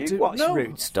 No, I do. You watch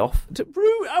rude stuff.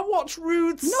 I watch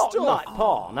rude stuff. Not like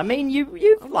porn. I mean,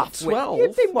 you've laughed.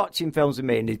 You've been watching films with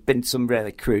me, and there's been some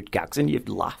really crude gags, and you've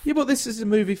laughed. Yeah, but this is a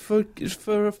movie for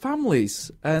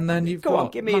families, and then you've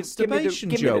got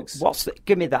masturbation jokes.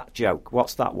 Give me that joke.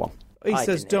 What's that one? He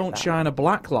says, "Don't shine a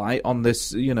black light on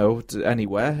this,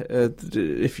 anywhere.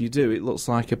 If you do, it looks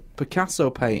like a Picasso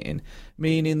painting."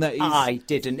 Meaning that I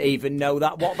didn't even know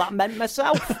what that meant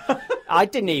myself. I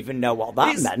didn't even know what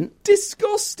that meant.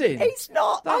 Disgusting. It's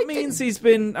not. That means he's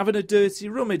been having a dirty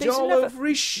rummage over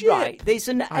his shit. Right, there's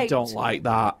an 8. I don't like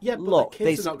that. Yeah, but look, the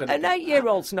kids are not gonna an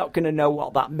 8-year-old's not going to know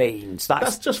what that means.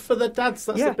 That's just for the dads.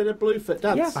 That's a bit of blue for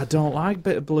dads. Yeah. I don't like a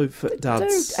bit of blue for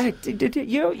dads. Dude,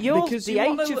 you're because the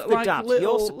age of the dads.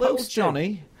 You're supposed to.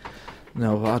 Johnny.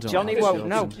 No, I don't. Johnny won't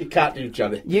know. You can't do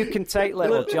Johnny. You can take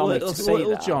little Johnny to see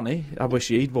little that. Johnny. I wish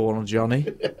he'd born Johnny.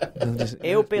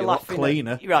 He'll be laughing.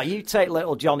 Cleaner. Right, you take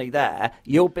little Johnny there.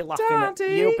 You'll be laughing.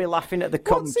 You'll be laughing at the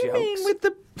cum jokes. What's he mean with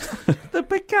the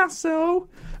Picasso?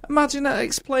 Imagine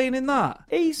explaining that.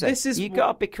 Easy. You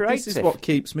got to be creative. This is what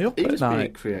keeps me up at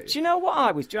night. Do you know what?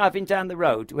 I was driving down the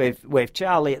road with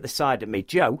Charlie at the side of me,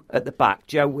 Joe at the back.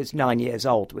 Joe was 9 years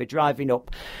old. We're driving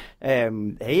up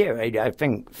here. I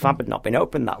think Fab had not been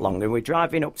open that long, and we're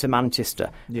driving up to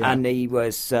Manchester. Yeah. And he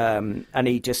was, and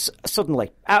he just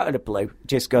suddenly, out of the blue,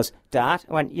 just goes, "Dad?"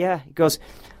 I went, "Yeah." He goes,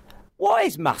 "What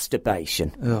is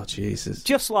masturbation?" Oh, Jesus.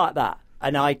 Just like that.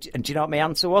 And do you know what my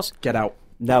answer was? Get out.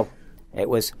 No. It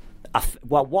was,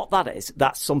 what that is,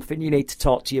 that's something you need to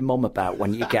talk to your mum about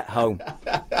when you get home.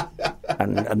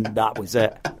 and that was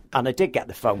it. And I did get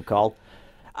the phone call.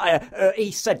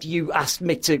 He said, "You asked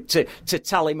me to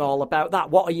tell him all about that.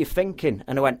 What are you thinking?"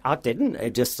 And I went, "I didn't. I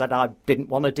just said I didn't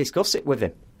want to discuss it with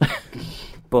him."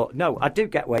 But no, I do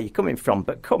get where you're coming from,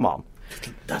 but come on.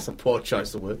 That's a poor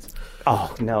choice of words.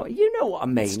 Oh, no, you know what I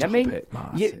mean. Stop it,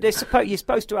 you're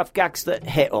supposed to have gags that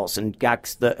hit us and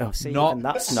gags that... even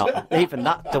that's not... Even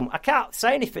that dumb... I can't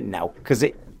say anything now because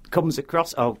it comes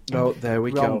across... Oh, there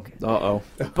we go. Uh-oh.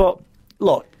 But,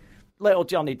 look, Little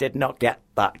Johnny did not get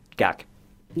that gag.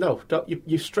 No,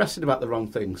 you're stressing about the wrong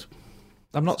things.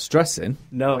 I'm not stressing.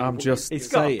 No, I'm just he's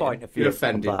got saying. a point of view. You're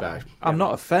offended by. I'm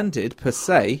not offended per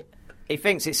se. He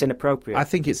thinks it's inappropriate. I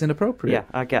think it's inappropriate. Yeah,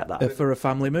 I get that. For a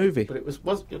family movie. But it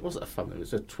wasn't a family. It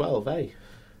was a 12A.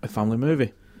 A family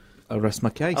movie. I rest my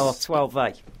case. Oh,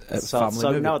 12A.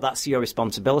 So no, that's your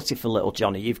responsibility for Little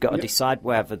Johnny. You've got to decide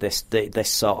whether this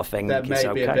sort of thing there is may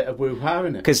okay. be a bit of woo-ha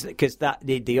in it. Because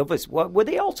the others, were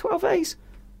they all 12As?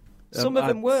 Some of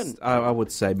them weren't. I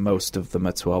would say most of them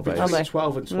are 12As. Between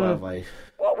 12 and 12A.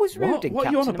 What was rude in What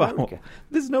are you on about? America?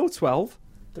 There's no 12.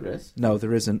 There is. No,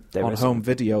 there isn't. On home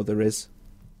video, there is.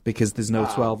 Because there's no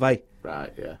 12A.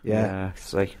 Right, yeah. Yeah.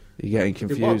 See. You're getting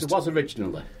confused. There was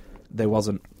originally. There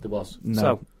wasn't. There was. No.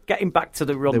 So, getting back to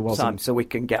the run time so we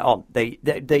can get on.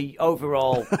 The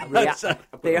overall reaction.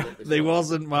 They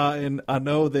wasn't, Martin. I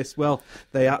know this well.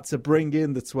 They had to bring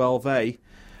in the 12A.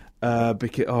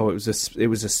 Because it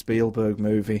was a Spielberg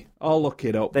movie. I'll look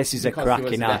it up. This is a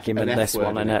cracking argument, this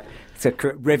one, isn't it? It's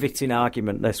a riveting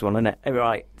argument, this one, isn't it?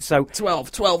 Right, so...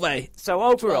 12A. So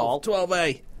overall...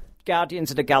 12A. Guardians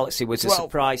of the Galaxy was a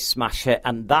surprise smash hit,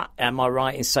 and that, am I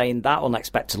right in saying that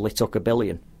unexpectedly took $1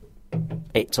 billion?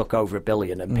 It took over $1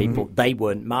 billion,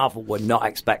 and Marvel were not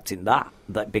expecting that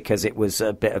because it was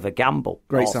a bit of a gamble.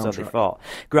 Great also soundtrack. They thought.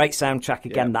 Great soundtrack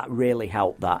again. That really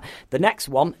helped that. The next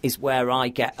one is where I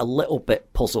get a little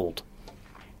bit puzzled.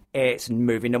 It's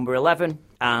movie number 11,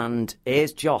 and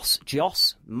here's Joss.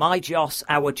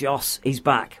 Our Joss, he's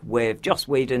back with Joss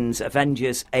Whedon's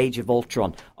Avengers: Age of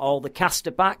Ultron. All the cast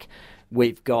are back.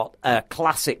 We've got a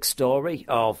classic story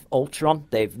of Ultron.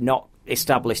 They've not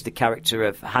established the character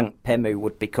of Hank Pym, who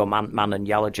would become Ant-Man and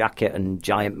Yellow Jacket and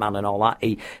Giant Man and all that.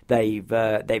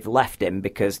 They've left him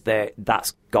because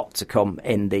that's got to come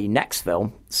in the next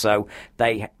film. So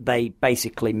they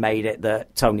basically made it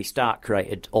that Tony Stark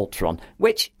created Ultron,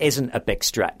 which isn't a big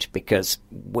stretch because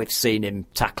we've seen him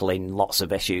tackling lots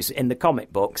of issues. In the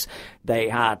comic books, they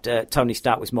had Tony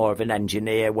Stark was more of an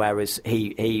engineer, whereas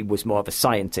he was more of a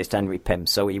scientist, Henry Pym,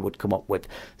 so he would come up with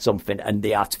something, and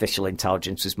the artificial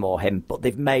intelligence was more him. But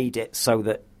they've made it so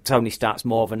that Tony Stark's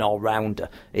more of an all-rounder.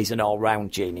 He's an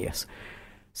all-round genius.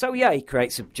 So yeah, he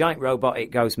creates a giant robot, it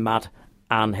goes mad,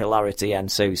 and hilarity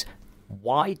ensues.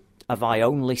 Why have I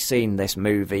only seen this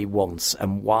movie once,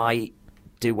 and why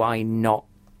have I not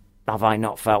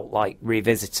felt like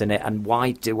revisiting it, and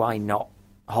why do I not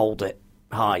hold it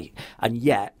high? And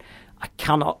yet, I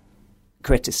cannot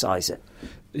criticise it.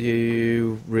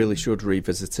 You really should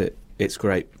revisit it. It's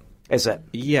great. Is it?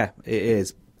 Yeah, it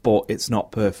is, but it's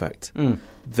not perfect.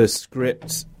 The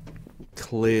script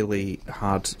clearly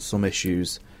had some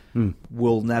issues.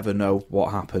 We'll never know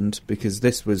what happened because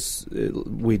this was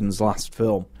Whedon's last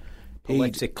film.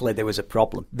 Politically, there was a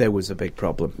problem. There was a big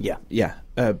problem. Yeah.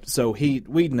 So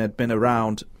Whedon had been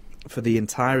around for the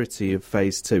entirety of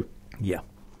Phase 2. Yeah.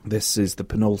 This is the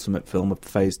penultimate film of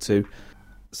Phase 2.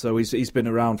 So he's been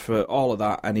around for all of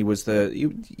that, and he was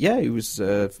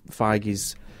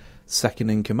Feige's second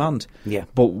in command. Yeah.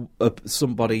 But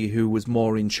somebody who was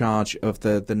more in charge of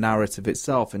the narrative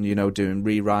itself, and doing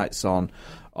rewrites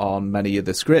on many of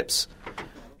the scripts.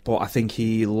 But I think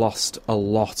he lost a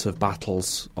lot of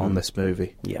battles on this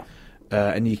movie. Yeah.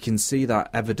 And you can see that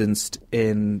evidenced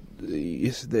in...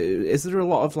 Is there a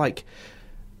lot of,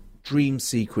 dream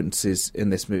sequences in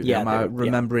this movie? Yeah, Am I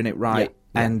remembering it right?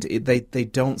 Yeah. And they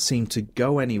don't seem to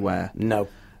go anywhere. No.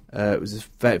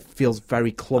 It feels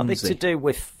very clumsy. Are they to do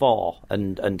with Thor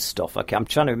and stuff? Okay, I'm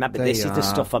trying to remember. This is the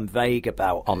stuff I'm vague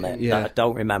about on it. Yeah. That I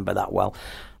don't remember that well.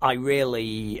 I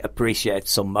really appreciate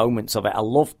some moments of it. I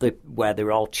loved where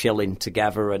they're all chilling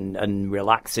together and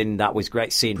relaxing. That was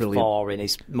great seeing Thor in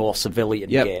his more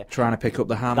civilian gear. Trying to pick up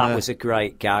the hammer. That was a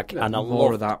great gag. Yeah, and I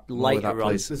more loved of that later on.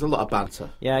 There's a lot of banter.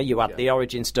 Yeah, you had the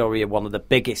origin story of one of the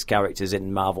biggest characters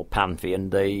in Marvel Pantheon,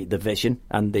 the Vision,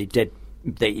 and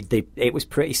it was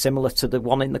pretty similar to the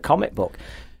one in the comic book.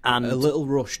 And a little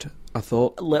rushed, I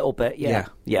thought. A little bit,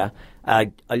 yeah.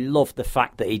 I loved the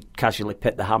fact that he casually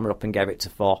picked the hammer up and gave it to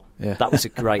Thor. Yeah. That was a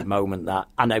great moment, that.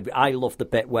 And I loved the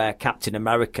bit where Captain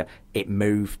America, it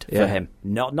moved for him.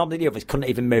 None of the others couldn't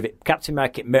even move it. Captain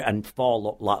America, it moved, and Thor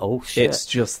looked like, oh, shit. It's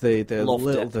just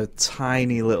the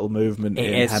tiny little movement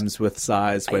in Hemsworth's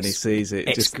eyes when he sees it.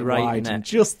 It's just great, wide isn't it? and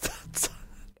just...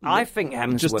 I think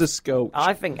Hemsworth... Just a scope.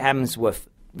 I think Hemsworth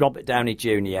Robert Downey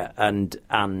Jr. and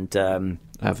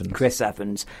Evans. Chris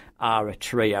Evans are a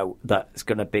trio that's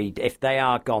going to be, if they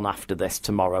are gone after this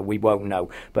tomorrow, we won't know,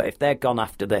 but if they're gone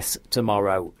after this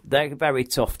tomorrow, they're very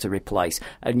tough to replace.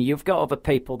 And you've got other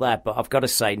people there, but I've got to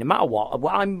say, no matter what,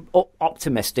 I'm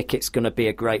optimistic it's going to be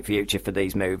a great future for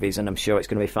these movies, and I'm sure it's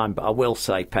going to be fine, but I will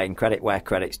say, paying credit where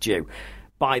credit's due,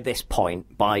 by this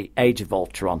point, by Age of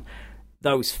Ultron,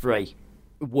 those three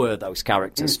were those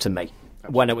characters to me.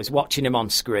 When I was watching them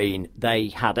on screen, they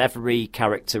had every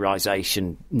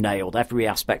characterisation nailed, every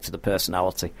aspect of the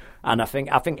personality. And I think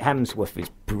Hemsworth is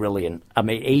brilliant. I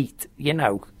mean, he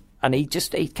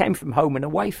came from home and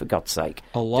away, for God's sake.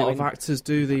 A lot of actors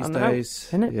do these days.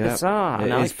 Isn't it bizarre?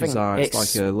 It is bizarre. It's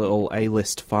like a little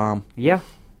A-list farm. Yeah.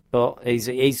 But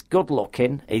he's good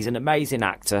looking, he's an amazing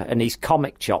actor, and his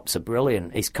comic chops are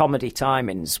brilliant. His comedy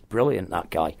timing's brilliant, that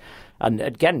guy. And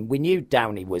again, we knew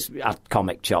Downey had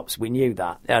comic chops. We knew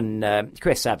that. And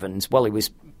Chris Evans, well, he was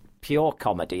pure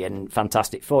comedy in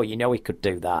Fantastic Four. You know he could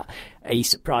do that. He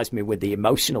surprised me with the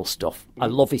emotional stuff. I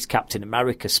love his Captain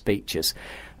America speeches.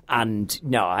 And,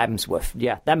 no, Hemsworth,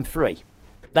 yeah, them three.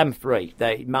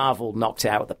 Marvel knocked it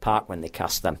out of the park when they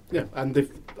cast them. Yeah, and they've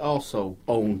also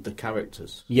owned the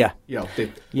characters. Yeah. You know,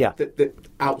 they,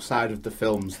 outside of the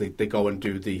films, they go and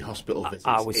do the hospital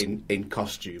visits in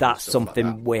costume. That's something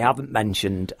like that we haven't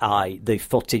mentioned. The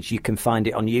footage, you can find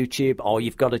it on YouTube. All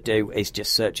you've got to do is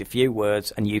just search a few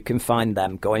words and you can find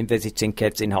them going visiting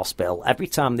kids in hospital. Every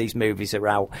time these movies are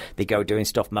out, they go doing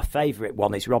stuff. My favourite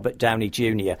one is Robert Downey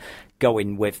Jr.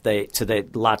 going with to the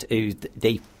lad who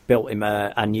they built him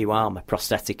a new arm, a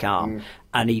prosthetic arm,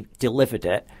 and he delivered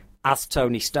it as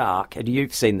Tony Stark. And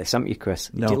you've seen this, haven't you,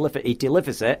 Chris? No. He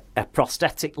delivers it, a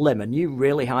prosthetic limb, a new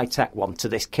really high-tech one, to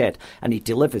this kid, and he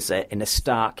delivers it in a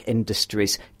Stark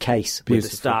Industries case with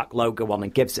the Stark logo on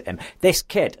and gives it him. This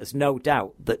kid has no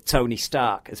doubt that Tony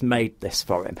Stark has made this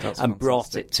for him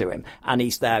brought it to him, and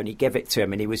he's there and he gave it to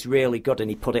him, and he was really good,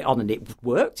 and he put it on and it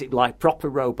worked. It like proper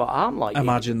robot arm. Like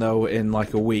imagine though, in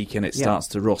like a week and it starts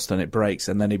to rust and it breaks,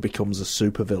 and then he becomes a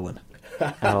supervillain.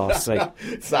 Oh, see. So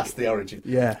that's the origin.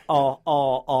 Yeah.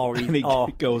 Or he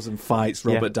goes and fights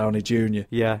Robert Downey Jr.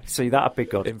 Yeah, see, that'd be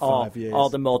good. In 5 years. Or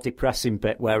the more depressing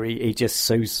bit where he just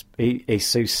sues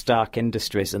Stark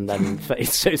Industries, and then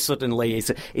so suddenly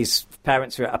his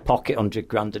parents are at a pocket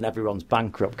 $100,000 and everyone's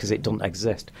bankrupt because it doesn't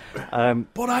exist.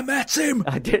 But I met him.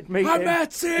 I did meet him. I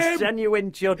met him.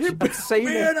 Genuine judge. I've seen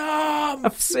him.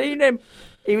 I've seen him.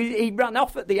 He ran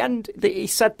off at the end. He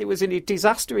said there was a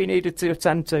disaster he needed to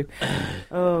attend to.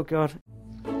 Oh, God.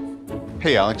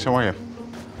 Hey, Alex, how are you?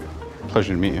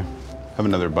 Pleasure to meet you. I have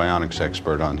another bionics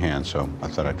expert on hand, so I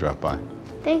thought I'd drop by.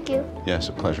 Thank you. Yes,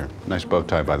 a pleasure. Nice bow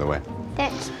tie, by the way.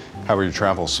 Thanks. How were your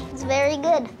travels? It's very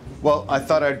good. Well, I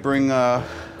thought I'd bring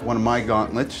one of my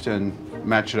gauntlets and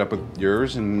match it up with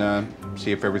yours and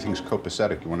see if everything's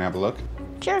copacetic. You want to have a look?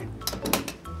 Sure.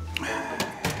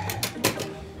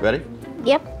 Ready?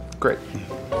 Yep. Great.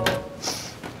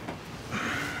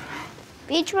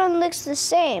 Each one looks the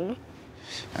same.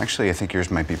 Actually, I think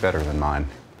yours might be better than mine.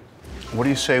 What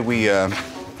do you say we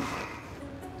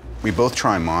both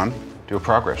try them on, do a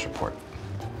progress report?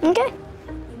 Okay.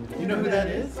 You know who that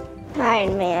is?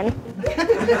 Iron Man.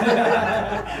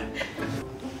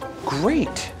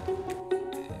 Great.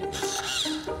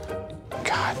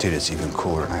 God, dude, it's even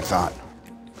cooler than I thought.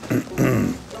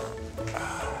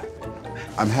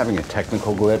 I'm having a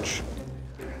technical glitch.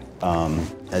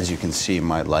 As you can see,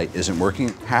 my light isn't working.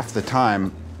 Half the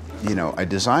time, you know, I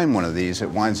design one of these, it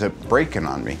winds up breaking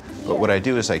on me. But what I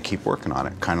do is I keep working on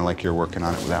it, kind of like you're working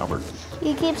on it with Albert.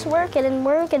 He keeps working and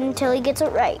working until he gets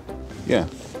it right. Yeah,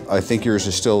 I think yours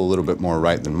is still a little bit more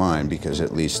right than mine because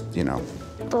at least, you know.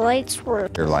 The lights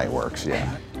work. Your light works,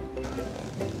 yeah.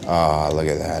 Ah, look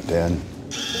at that, Dad.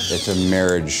 It's a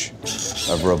marriage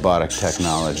of robotic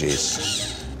technologies.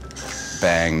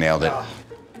 Bang, nailed it.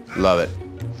 Love it.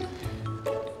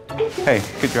 Hey,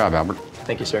 good job, Albert.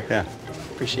 Thank you, sir. Yeah.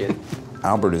 Appreciate it.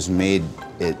 Albert has made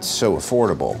it so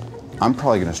affordable. I'm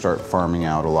probably going to start farming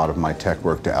out a lot of my tech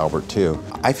work to Albert, too.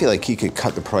 I feel like he could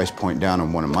cut the price point down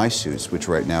on one of my suits, which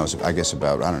right now is, I guess,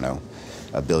 about, I don't know,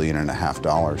 $1.5 billion.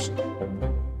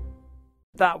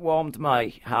 That warmed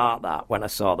my heart, that, when I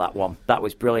saw that one. That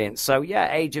was brilliant. So,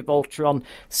 yeah, Age of Ultron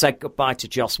said goodbye to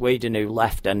Joss Whedon, who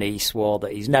left, and he swore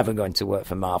that he's never going to work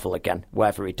for Marvel again.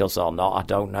 Whether he does or not, I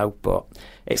don't know, but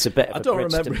it's a bit of a bridge to burn.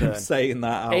 I don't remember him saying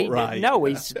that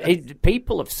outright.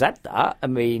 People have said that. I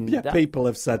mean... Yeah, people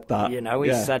have said that. You know,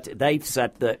 they've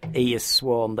said that he has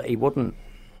sworn that he wouldn't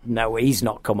no, he's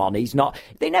not come on. He's not.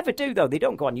 They never do, though. They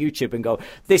don't go on YouTube and go,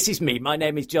 this is me. My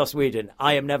name is Joss Whedon.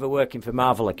 I am never working for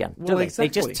Marvel again. Do they? Exactly.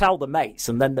 They just tell the mates,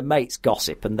 and then the mates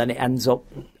gossip, and then it ends up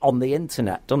on the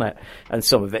internet, doesn't it? And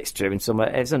some of it's true and some of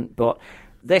it isn't. But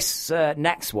this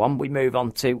next one, we move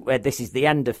on to, this is the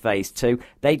end of Phase 2.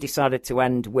 They decided to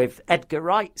end with Edgar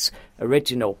Wright's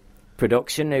original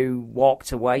production, who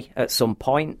walked away at some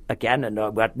point again, and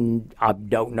I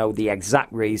don't know the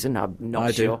exact reason. I'm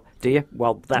not sure. Do you?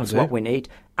 Well, that's what we need.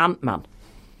 Ant-Man.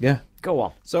 Yeah. Go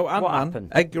on. So Ant-Man,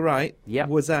 Edgar Wright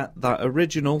was at that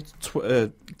original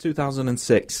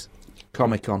 2006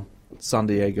 Comic-Con San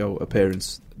Diego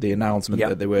appearance, the announcement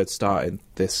that they were starting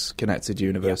this connected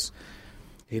universe.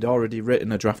 He'd already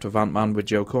written a draft of Ant-Man with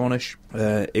Joe Cornish.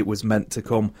 It was meant to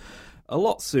come a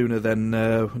lot sooner than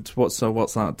what's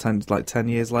that? 10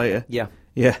 years later.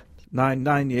 Yeah,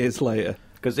 9 years later.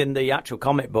 Because in the actual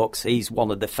comic books, he's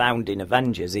one of the founding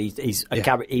Avengers. He's a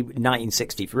character.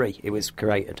 1963, he was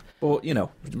created. But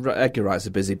Edgar Wright's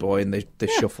a busy boy, and they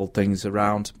shuffled things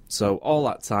around. So all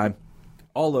that time,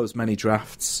 all those many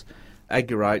drafts,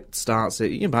 Edgar Wright starts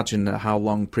it. You imagine how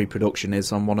long pre-production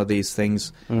is on one of these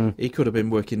things. He could have been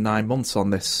working 9 months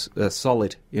on this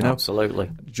solid,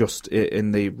 Absolutely. Just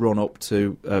in the run-up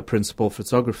to principal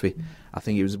photography. I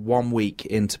think it was 1 week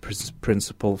into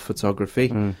principal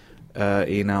photography,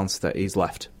 he announced that he's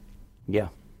left. Yeah.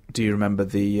 Do you remember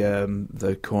the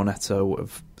cornetto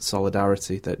of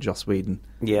solidarity that Joss Whedon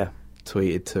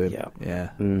tweeted to him?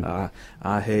 Yeah.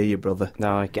 I hear you, brother.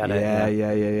 No, I get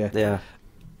it. Yeah.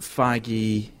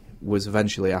 Feige was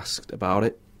eventually asked about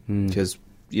it because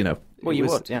it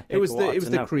was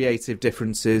the creative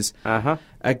differences.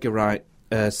 Edgar Wright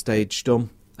staged them,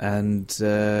 and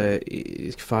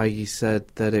Feige said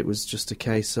that it was just a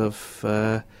case of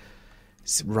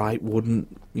Wright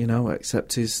wouldn't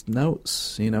accept his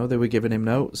notes. They were giving him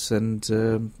notes, and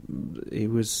he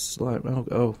was like,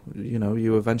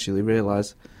 you eventually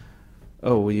realise,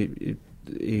 you're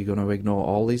going to ignore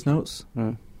all these notes.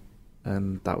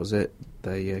 And that was it.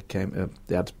 They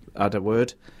they had a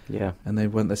word, and they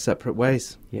went their separate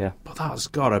ways. Yeah, but that's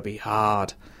got to be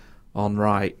hard on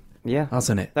Wright,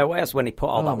 hasn't it? That was when he put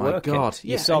all that work in.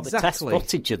 You saw the test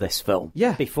footage of this film,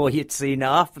 before you'd seen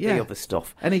half of the other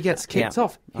stuff, and he gets kicked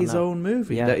off his own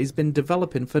movie that he's been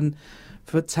developing for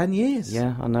 10 years.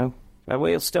 Yeah, I know. Well,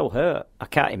 he'll still hurt. I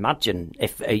can't imagine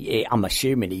if I'm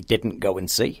assuming he didn't go and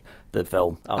see the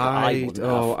film.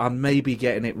 I'm maybe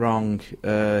getting it wrong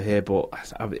here, but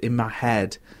in my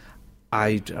head,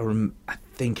 I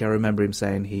think I remember him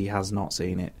saying he has not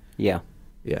seen it. Yeah.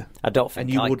 I don't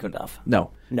think I could have.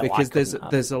 No, because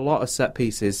there's a lot of set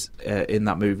pieces in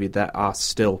that movie that are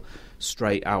still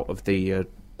straight out of the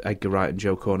Edgar Wright and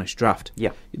Joe Cornish draft.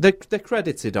 Yeah, they're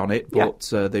credited on it,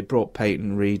 but they brought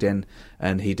Peyton Reed in,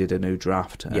 and he did a new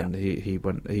draft, and he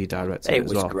directed it as well. It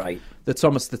was great. The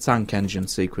Thomas the Tank Engine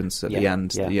sequence at the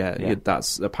end,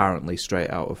 that's apparently straight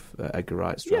out of Edgar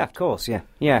Wright's draft. Yeah, of course, yeah.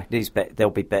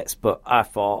 There'll be bits, but I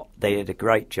thought they did a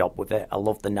great job with it. I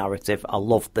love the narrative. I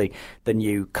love the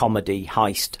new comedy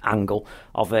heist angle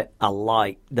of it. I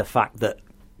like the fact that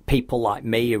people like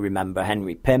me who remember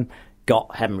Henry Pym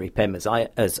got Henry Pym as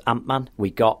Ant-Man.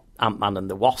 We got Ant-Man and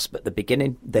the Wasp at the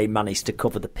beginning. They managed to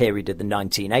cover the period of the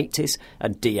 1980s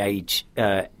and de-age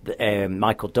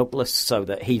Michael Douglas so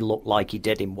that he looked like he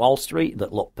did in Wall Street,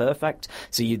 that looked perfect.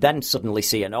 So you then suddenly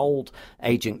see an old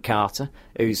Agent Carter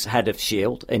who's head of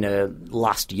S.H.I.E.L.D. in her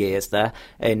last years there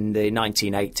in the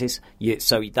 1980s.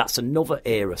 So that's another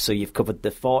era. So you've covered the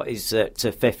 40s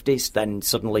to 50s, then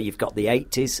suddenly you've got the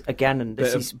 80s again, and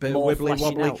this is bit more of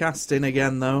wibbly-wobbly casting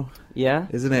again, though. Yeah.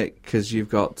 Isn't it? Because you've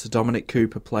got Dominic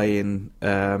Cooper playing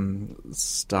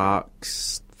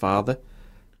Stark's father.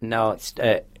 No, it's...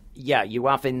 you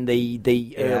have in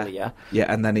the earlier...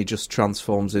 Yeah, and then he just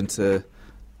transforms into...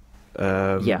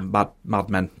 Mad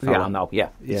Men. Fella. Yeah, I know. Yeah.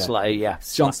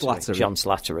 John Slattery. John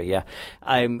Slattery. Yeah.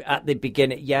 At the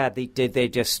beginning, they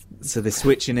just. So they're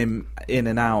switching him in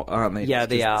and out, aren't they? Yeah,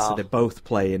 they are. So they're both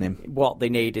playing him. What they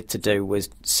needed to do was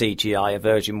CGI a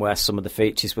version where some of the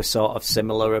features were sort of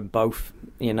similar and both.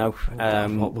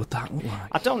 What would that look like?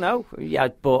 I don't know. Yeah,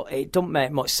 but it doesn't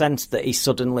make much sense that he's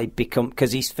suddenly become,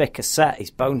 because he's thicker set, his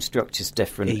bone structure's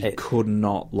different. He could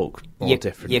not look more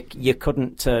different. You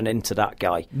couldn't turn into that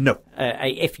guy. No.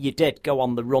 If you did go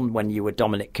on the run when you were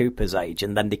Dominic Cooper's age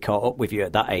and then they caught up with you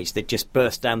at that age, they'd just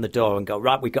burst down the door and go,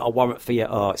 right, we got a warrant for you.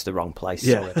 Oh, it's the wrong place.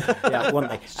 Yeah. Sorry.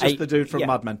 Wouldn't they? It's just the dude from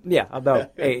Mad Men. Yeah, I know.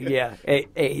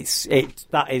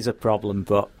 That is a problem,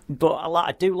 but But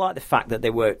I do like the fact that they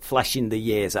were fleshing the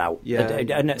years out. Yeah,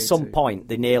 and at some point,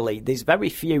 there's very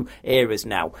few eras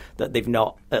now that they've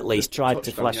not at least tried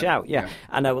to flesh out. Yeah.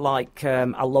 And I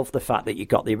love the fact that you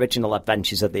got the original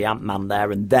Adventures of the Ant-Man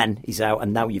there, and then he's out,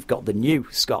 and now you've got the new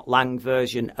Scott Lang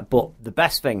version. But the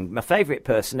best thing, my favourite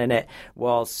person in it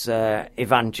was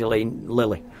Evangeline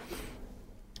Lilly.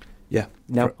 Yeah.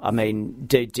 No, I mean,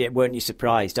 weren't you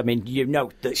surprised? I mean, you know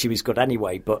that she was good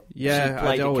anyway, but she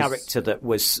played a character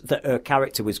that her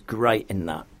character was great in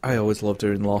that. I always loved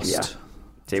her in Lost. Yeah.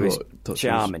 She was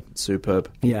charming.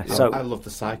 Superb. Yeah. So I love the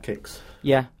sidekicks.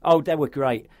 Yeah. Oh, they were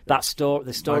great. The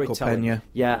storytelling. Michael Pena.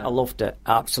 Yeah, I loved it.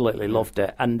 Absolutely loved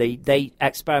it. And they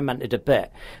experimented a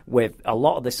bit with a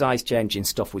lot of the size changing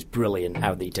stuff. Was brilliant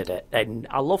how they did it, and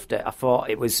I loved it. I thought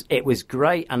it was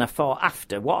great. And I thought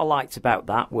after what I liked about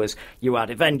that was you had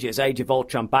Avengers: Age of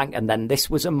Ultron, bang, and then this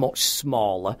was a much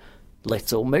smaller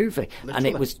little movie, and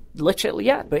it was literally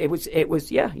but it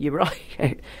was you're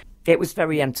right. It was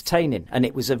very entertaining, and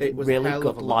it was a really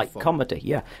good light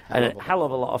comedy, and a hell of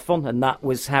a lot of fun, and that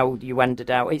was how you ended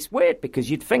out. It's weird,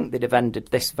 because you'd think they'd have ended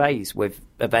this phase with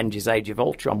Avengers Age of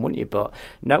Ultron, wouldn't you? But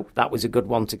no, that was a good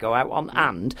one to go out on,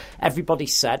 and everybody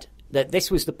said that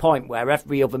this was the point where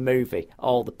every other movie,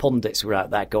 all the pundits were out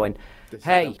there going,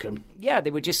 hey,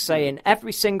 they were just saying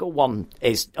every single one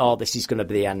is, this is going to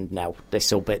be the end now.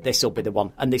 This will be the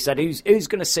one. And they said, who's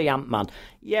going to see Ant-Man?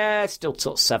 Yeah, still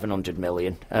took 700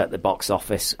 million at the box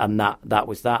office, and that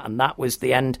was that, and that was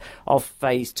the end of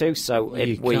Phase 2. So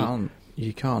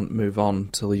you can't move on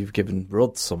till you've given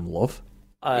Rudd some love.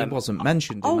 It wasn't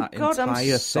mentioned in that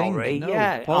entire thing.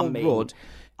 No, Paul Rudd.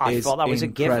 I thought that was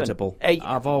incredible. A given.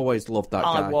 I've always loved that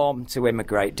guy. I warmed to him a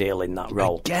great deal in that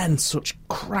role. Again, such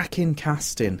cracking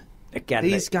casting. Again,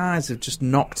 these guys have just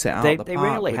knocked it out of the park. They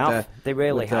really have.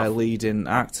 Their leading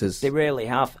actors. They really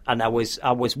have. And I was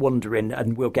wondering,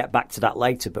 and we'll get back to that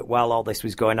later, but while all this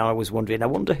was going on, I was wondering, I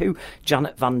wonder who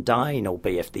Janet Van Dyne will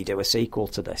be if they do a sequel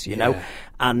to this, you know?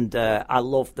 And I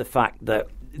love the fact that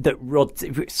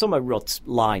Rudd, some of Rudd's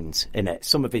lines in it,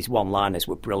 some of his one-liners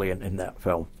were brilliant in that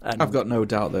film. And, I've got no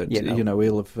doubt that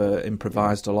he'll have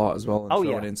improvised a lot as well and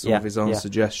thrown in some of his own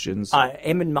suggestions.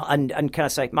 Him and can I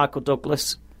say Michael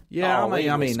Douglas? Yeah,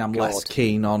 I mean, I'm less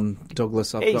keen on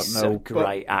Douglas. He's a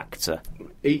great actor.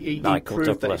 He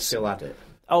proved that he still had it.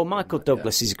 Oh, Michael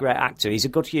Douglas is a great actor. He's a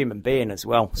good human being as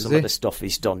well. Some of the stuff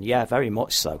he's done, very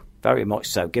much so. Very much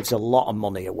so. Gives a lot of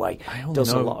money away.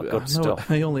 Does a lot of good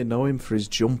stuff. I only know him for his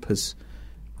jumpers.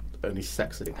 And his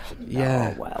sex addiction.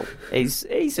 Yeah. Oh, well,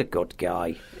 he's a good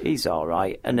guy. He's all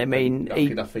right. And I mean...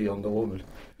 Knocking off a younger woman.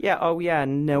 Yeah,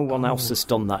 no one else has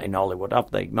done that in Hollywood,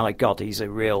 have they? My God, he's a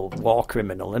real war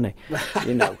criminal, isn't he?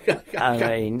 You know, I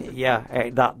mean,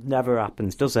 that never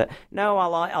happens, does it? No,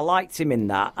 I liked him in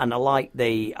that, and I like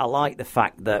the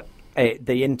fact that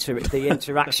the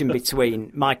interaction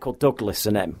between Michael Douglas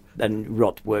and him and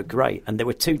Rudd were great, and there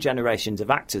were two generations of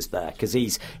actors there, because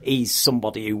he's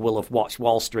somebody who will have watched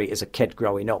Wall Street as a kid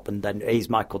growing up, and then he's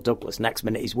Michael Douglas. Next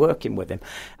minute he's working with him,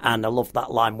 and I love that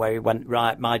line where he went,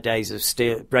 right, my days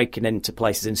of breaking into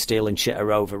places and stealing shit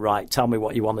are over. Right, tell me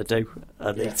what you want to do.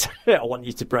 I want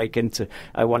you to break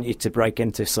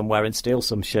into somewhere and steal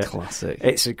some shit. Classic.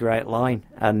 It's a great line,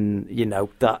 and you know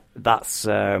that's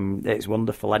it's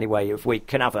wonderful. Anyway, if we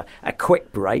can have a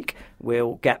quick break,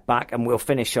 we'll get back and we'll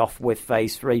finish off with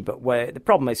Phase 3. But the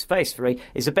problem is Phase 3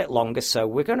 is a bit longer, so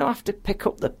we're going to have to pick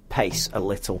up the pace a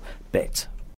little bit.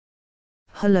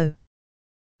 Hello.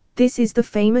 This is the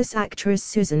famous actress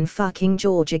Susan fucking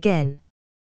George again.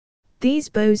 These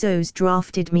bozos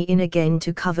drafted me in again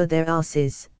to cover their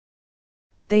asses.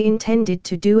 They intended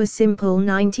to do a simple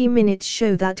 90-minute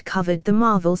show that covered the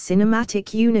Marvel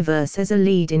Cinematic Universe as a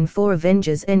lead-in for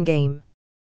Avengers Endgame.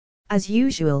 As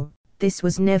usual, this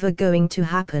was never going to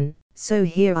happen, so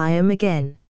here I am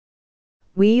again.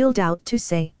 Wheeled out to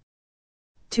say.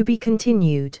 To be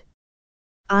continued.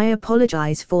 I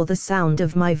apologize for the sound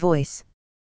of my voice.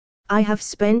 I have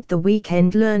spent the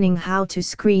weekend learning how to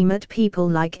scream at people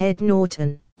like Ed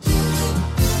Norton.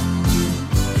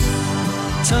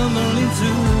 Tumbling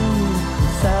through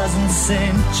 1,000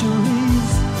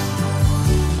 centuries,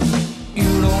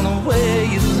 you don't know where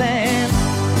you land.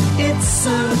 It's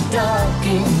so dark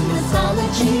in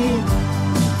mythology.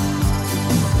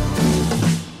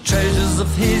 Treasures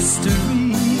of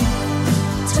history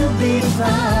to be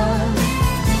found.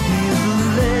 Hear the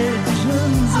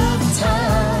legends of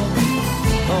time.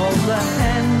 All the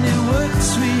handiworks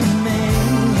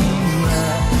remain.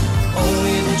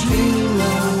 Only the dream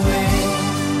away.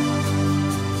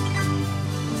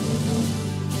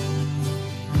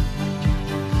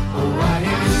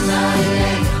 Orion,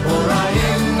 Orion,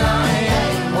 Orion,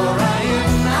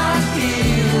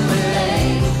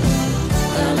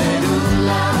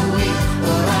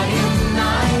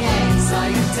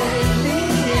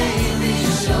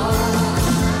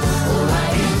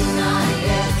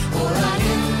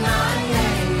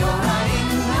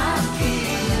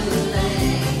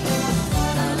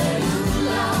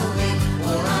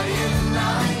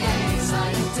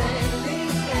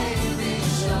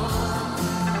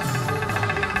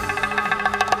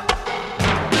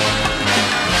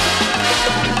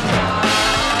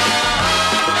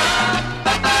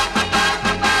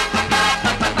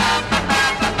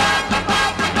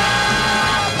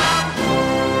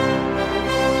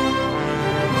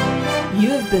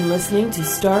 listening to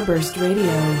Starburst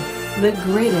Radio, the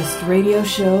greatest radio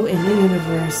show in the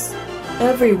universe.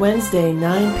 Every Wednesday,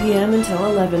 9 p.m. until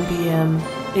 11 p.m.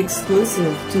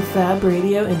 Exclusive to Fab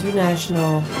Radio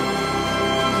International.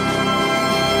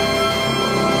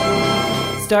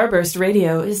 Starburst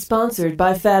Radio is sponsored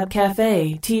by Fab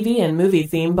Cafe, TV and movie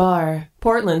theme bar,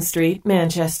 Portland Street,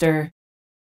 Manchester.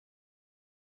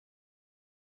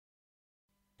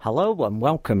 Hello and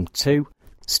welcome to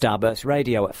Starburst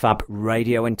Radio at Fab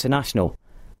Radio International.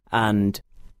 And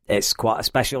it's quite a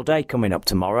special day coming up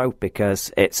tomorrow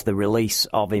because it's the release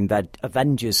of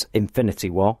Avengers Infinity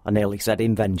War. I nearly said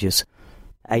Invengers.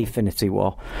 Affinity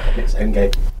War. It's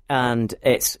Endgame. And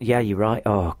it's, yeah, you're right.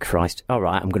 Oh, Christ. All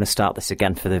right, I'm going to start this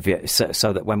again for the view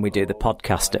so that when we do the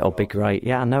podcast, it'll be great.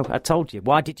 Yeah, I know. I told you.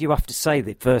 Why did you have to say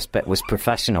the first bit was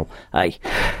professional? Hey.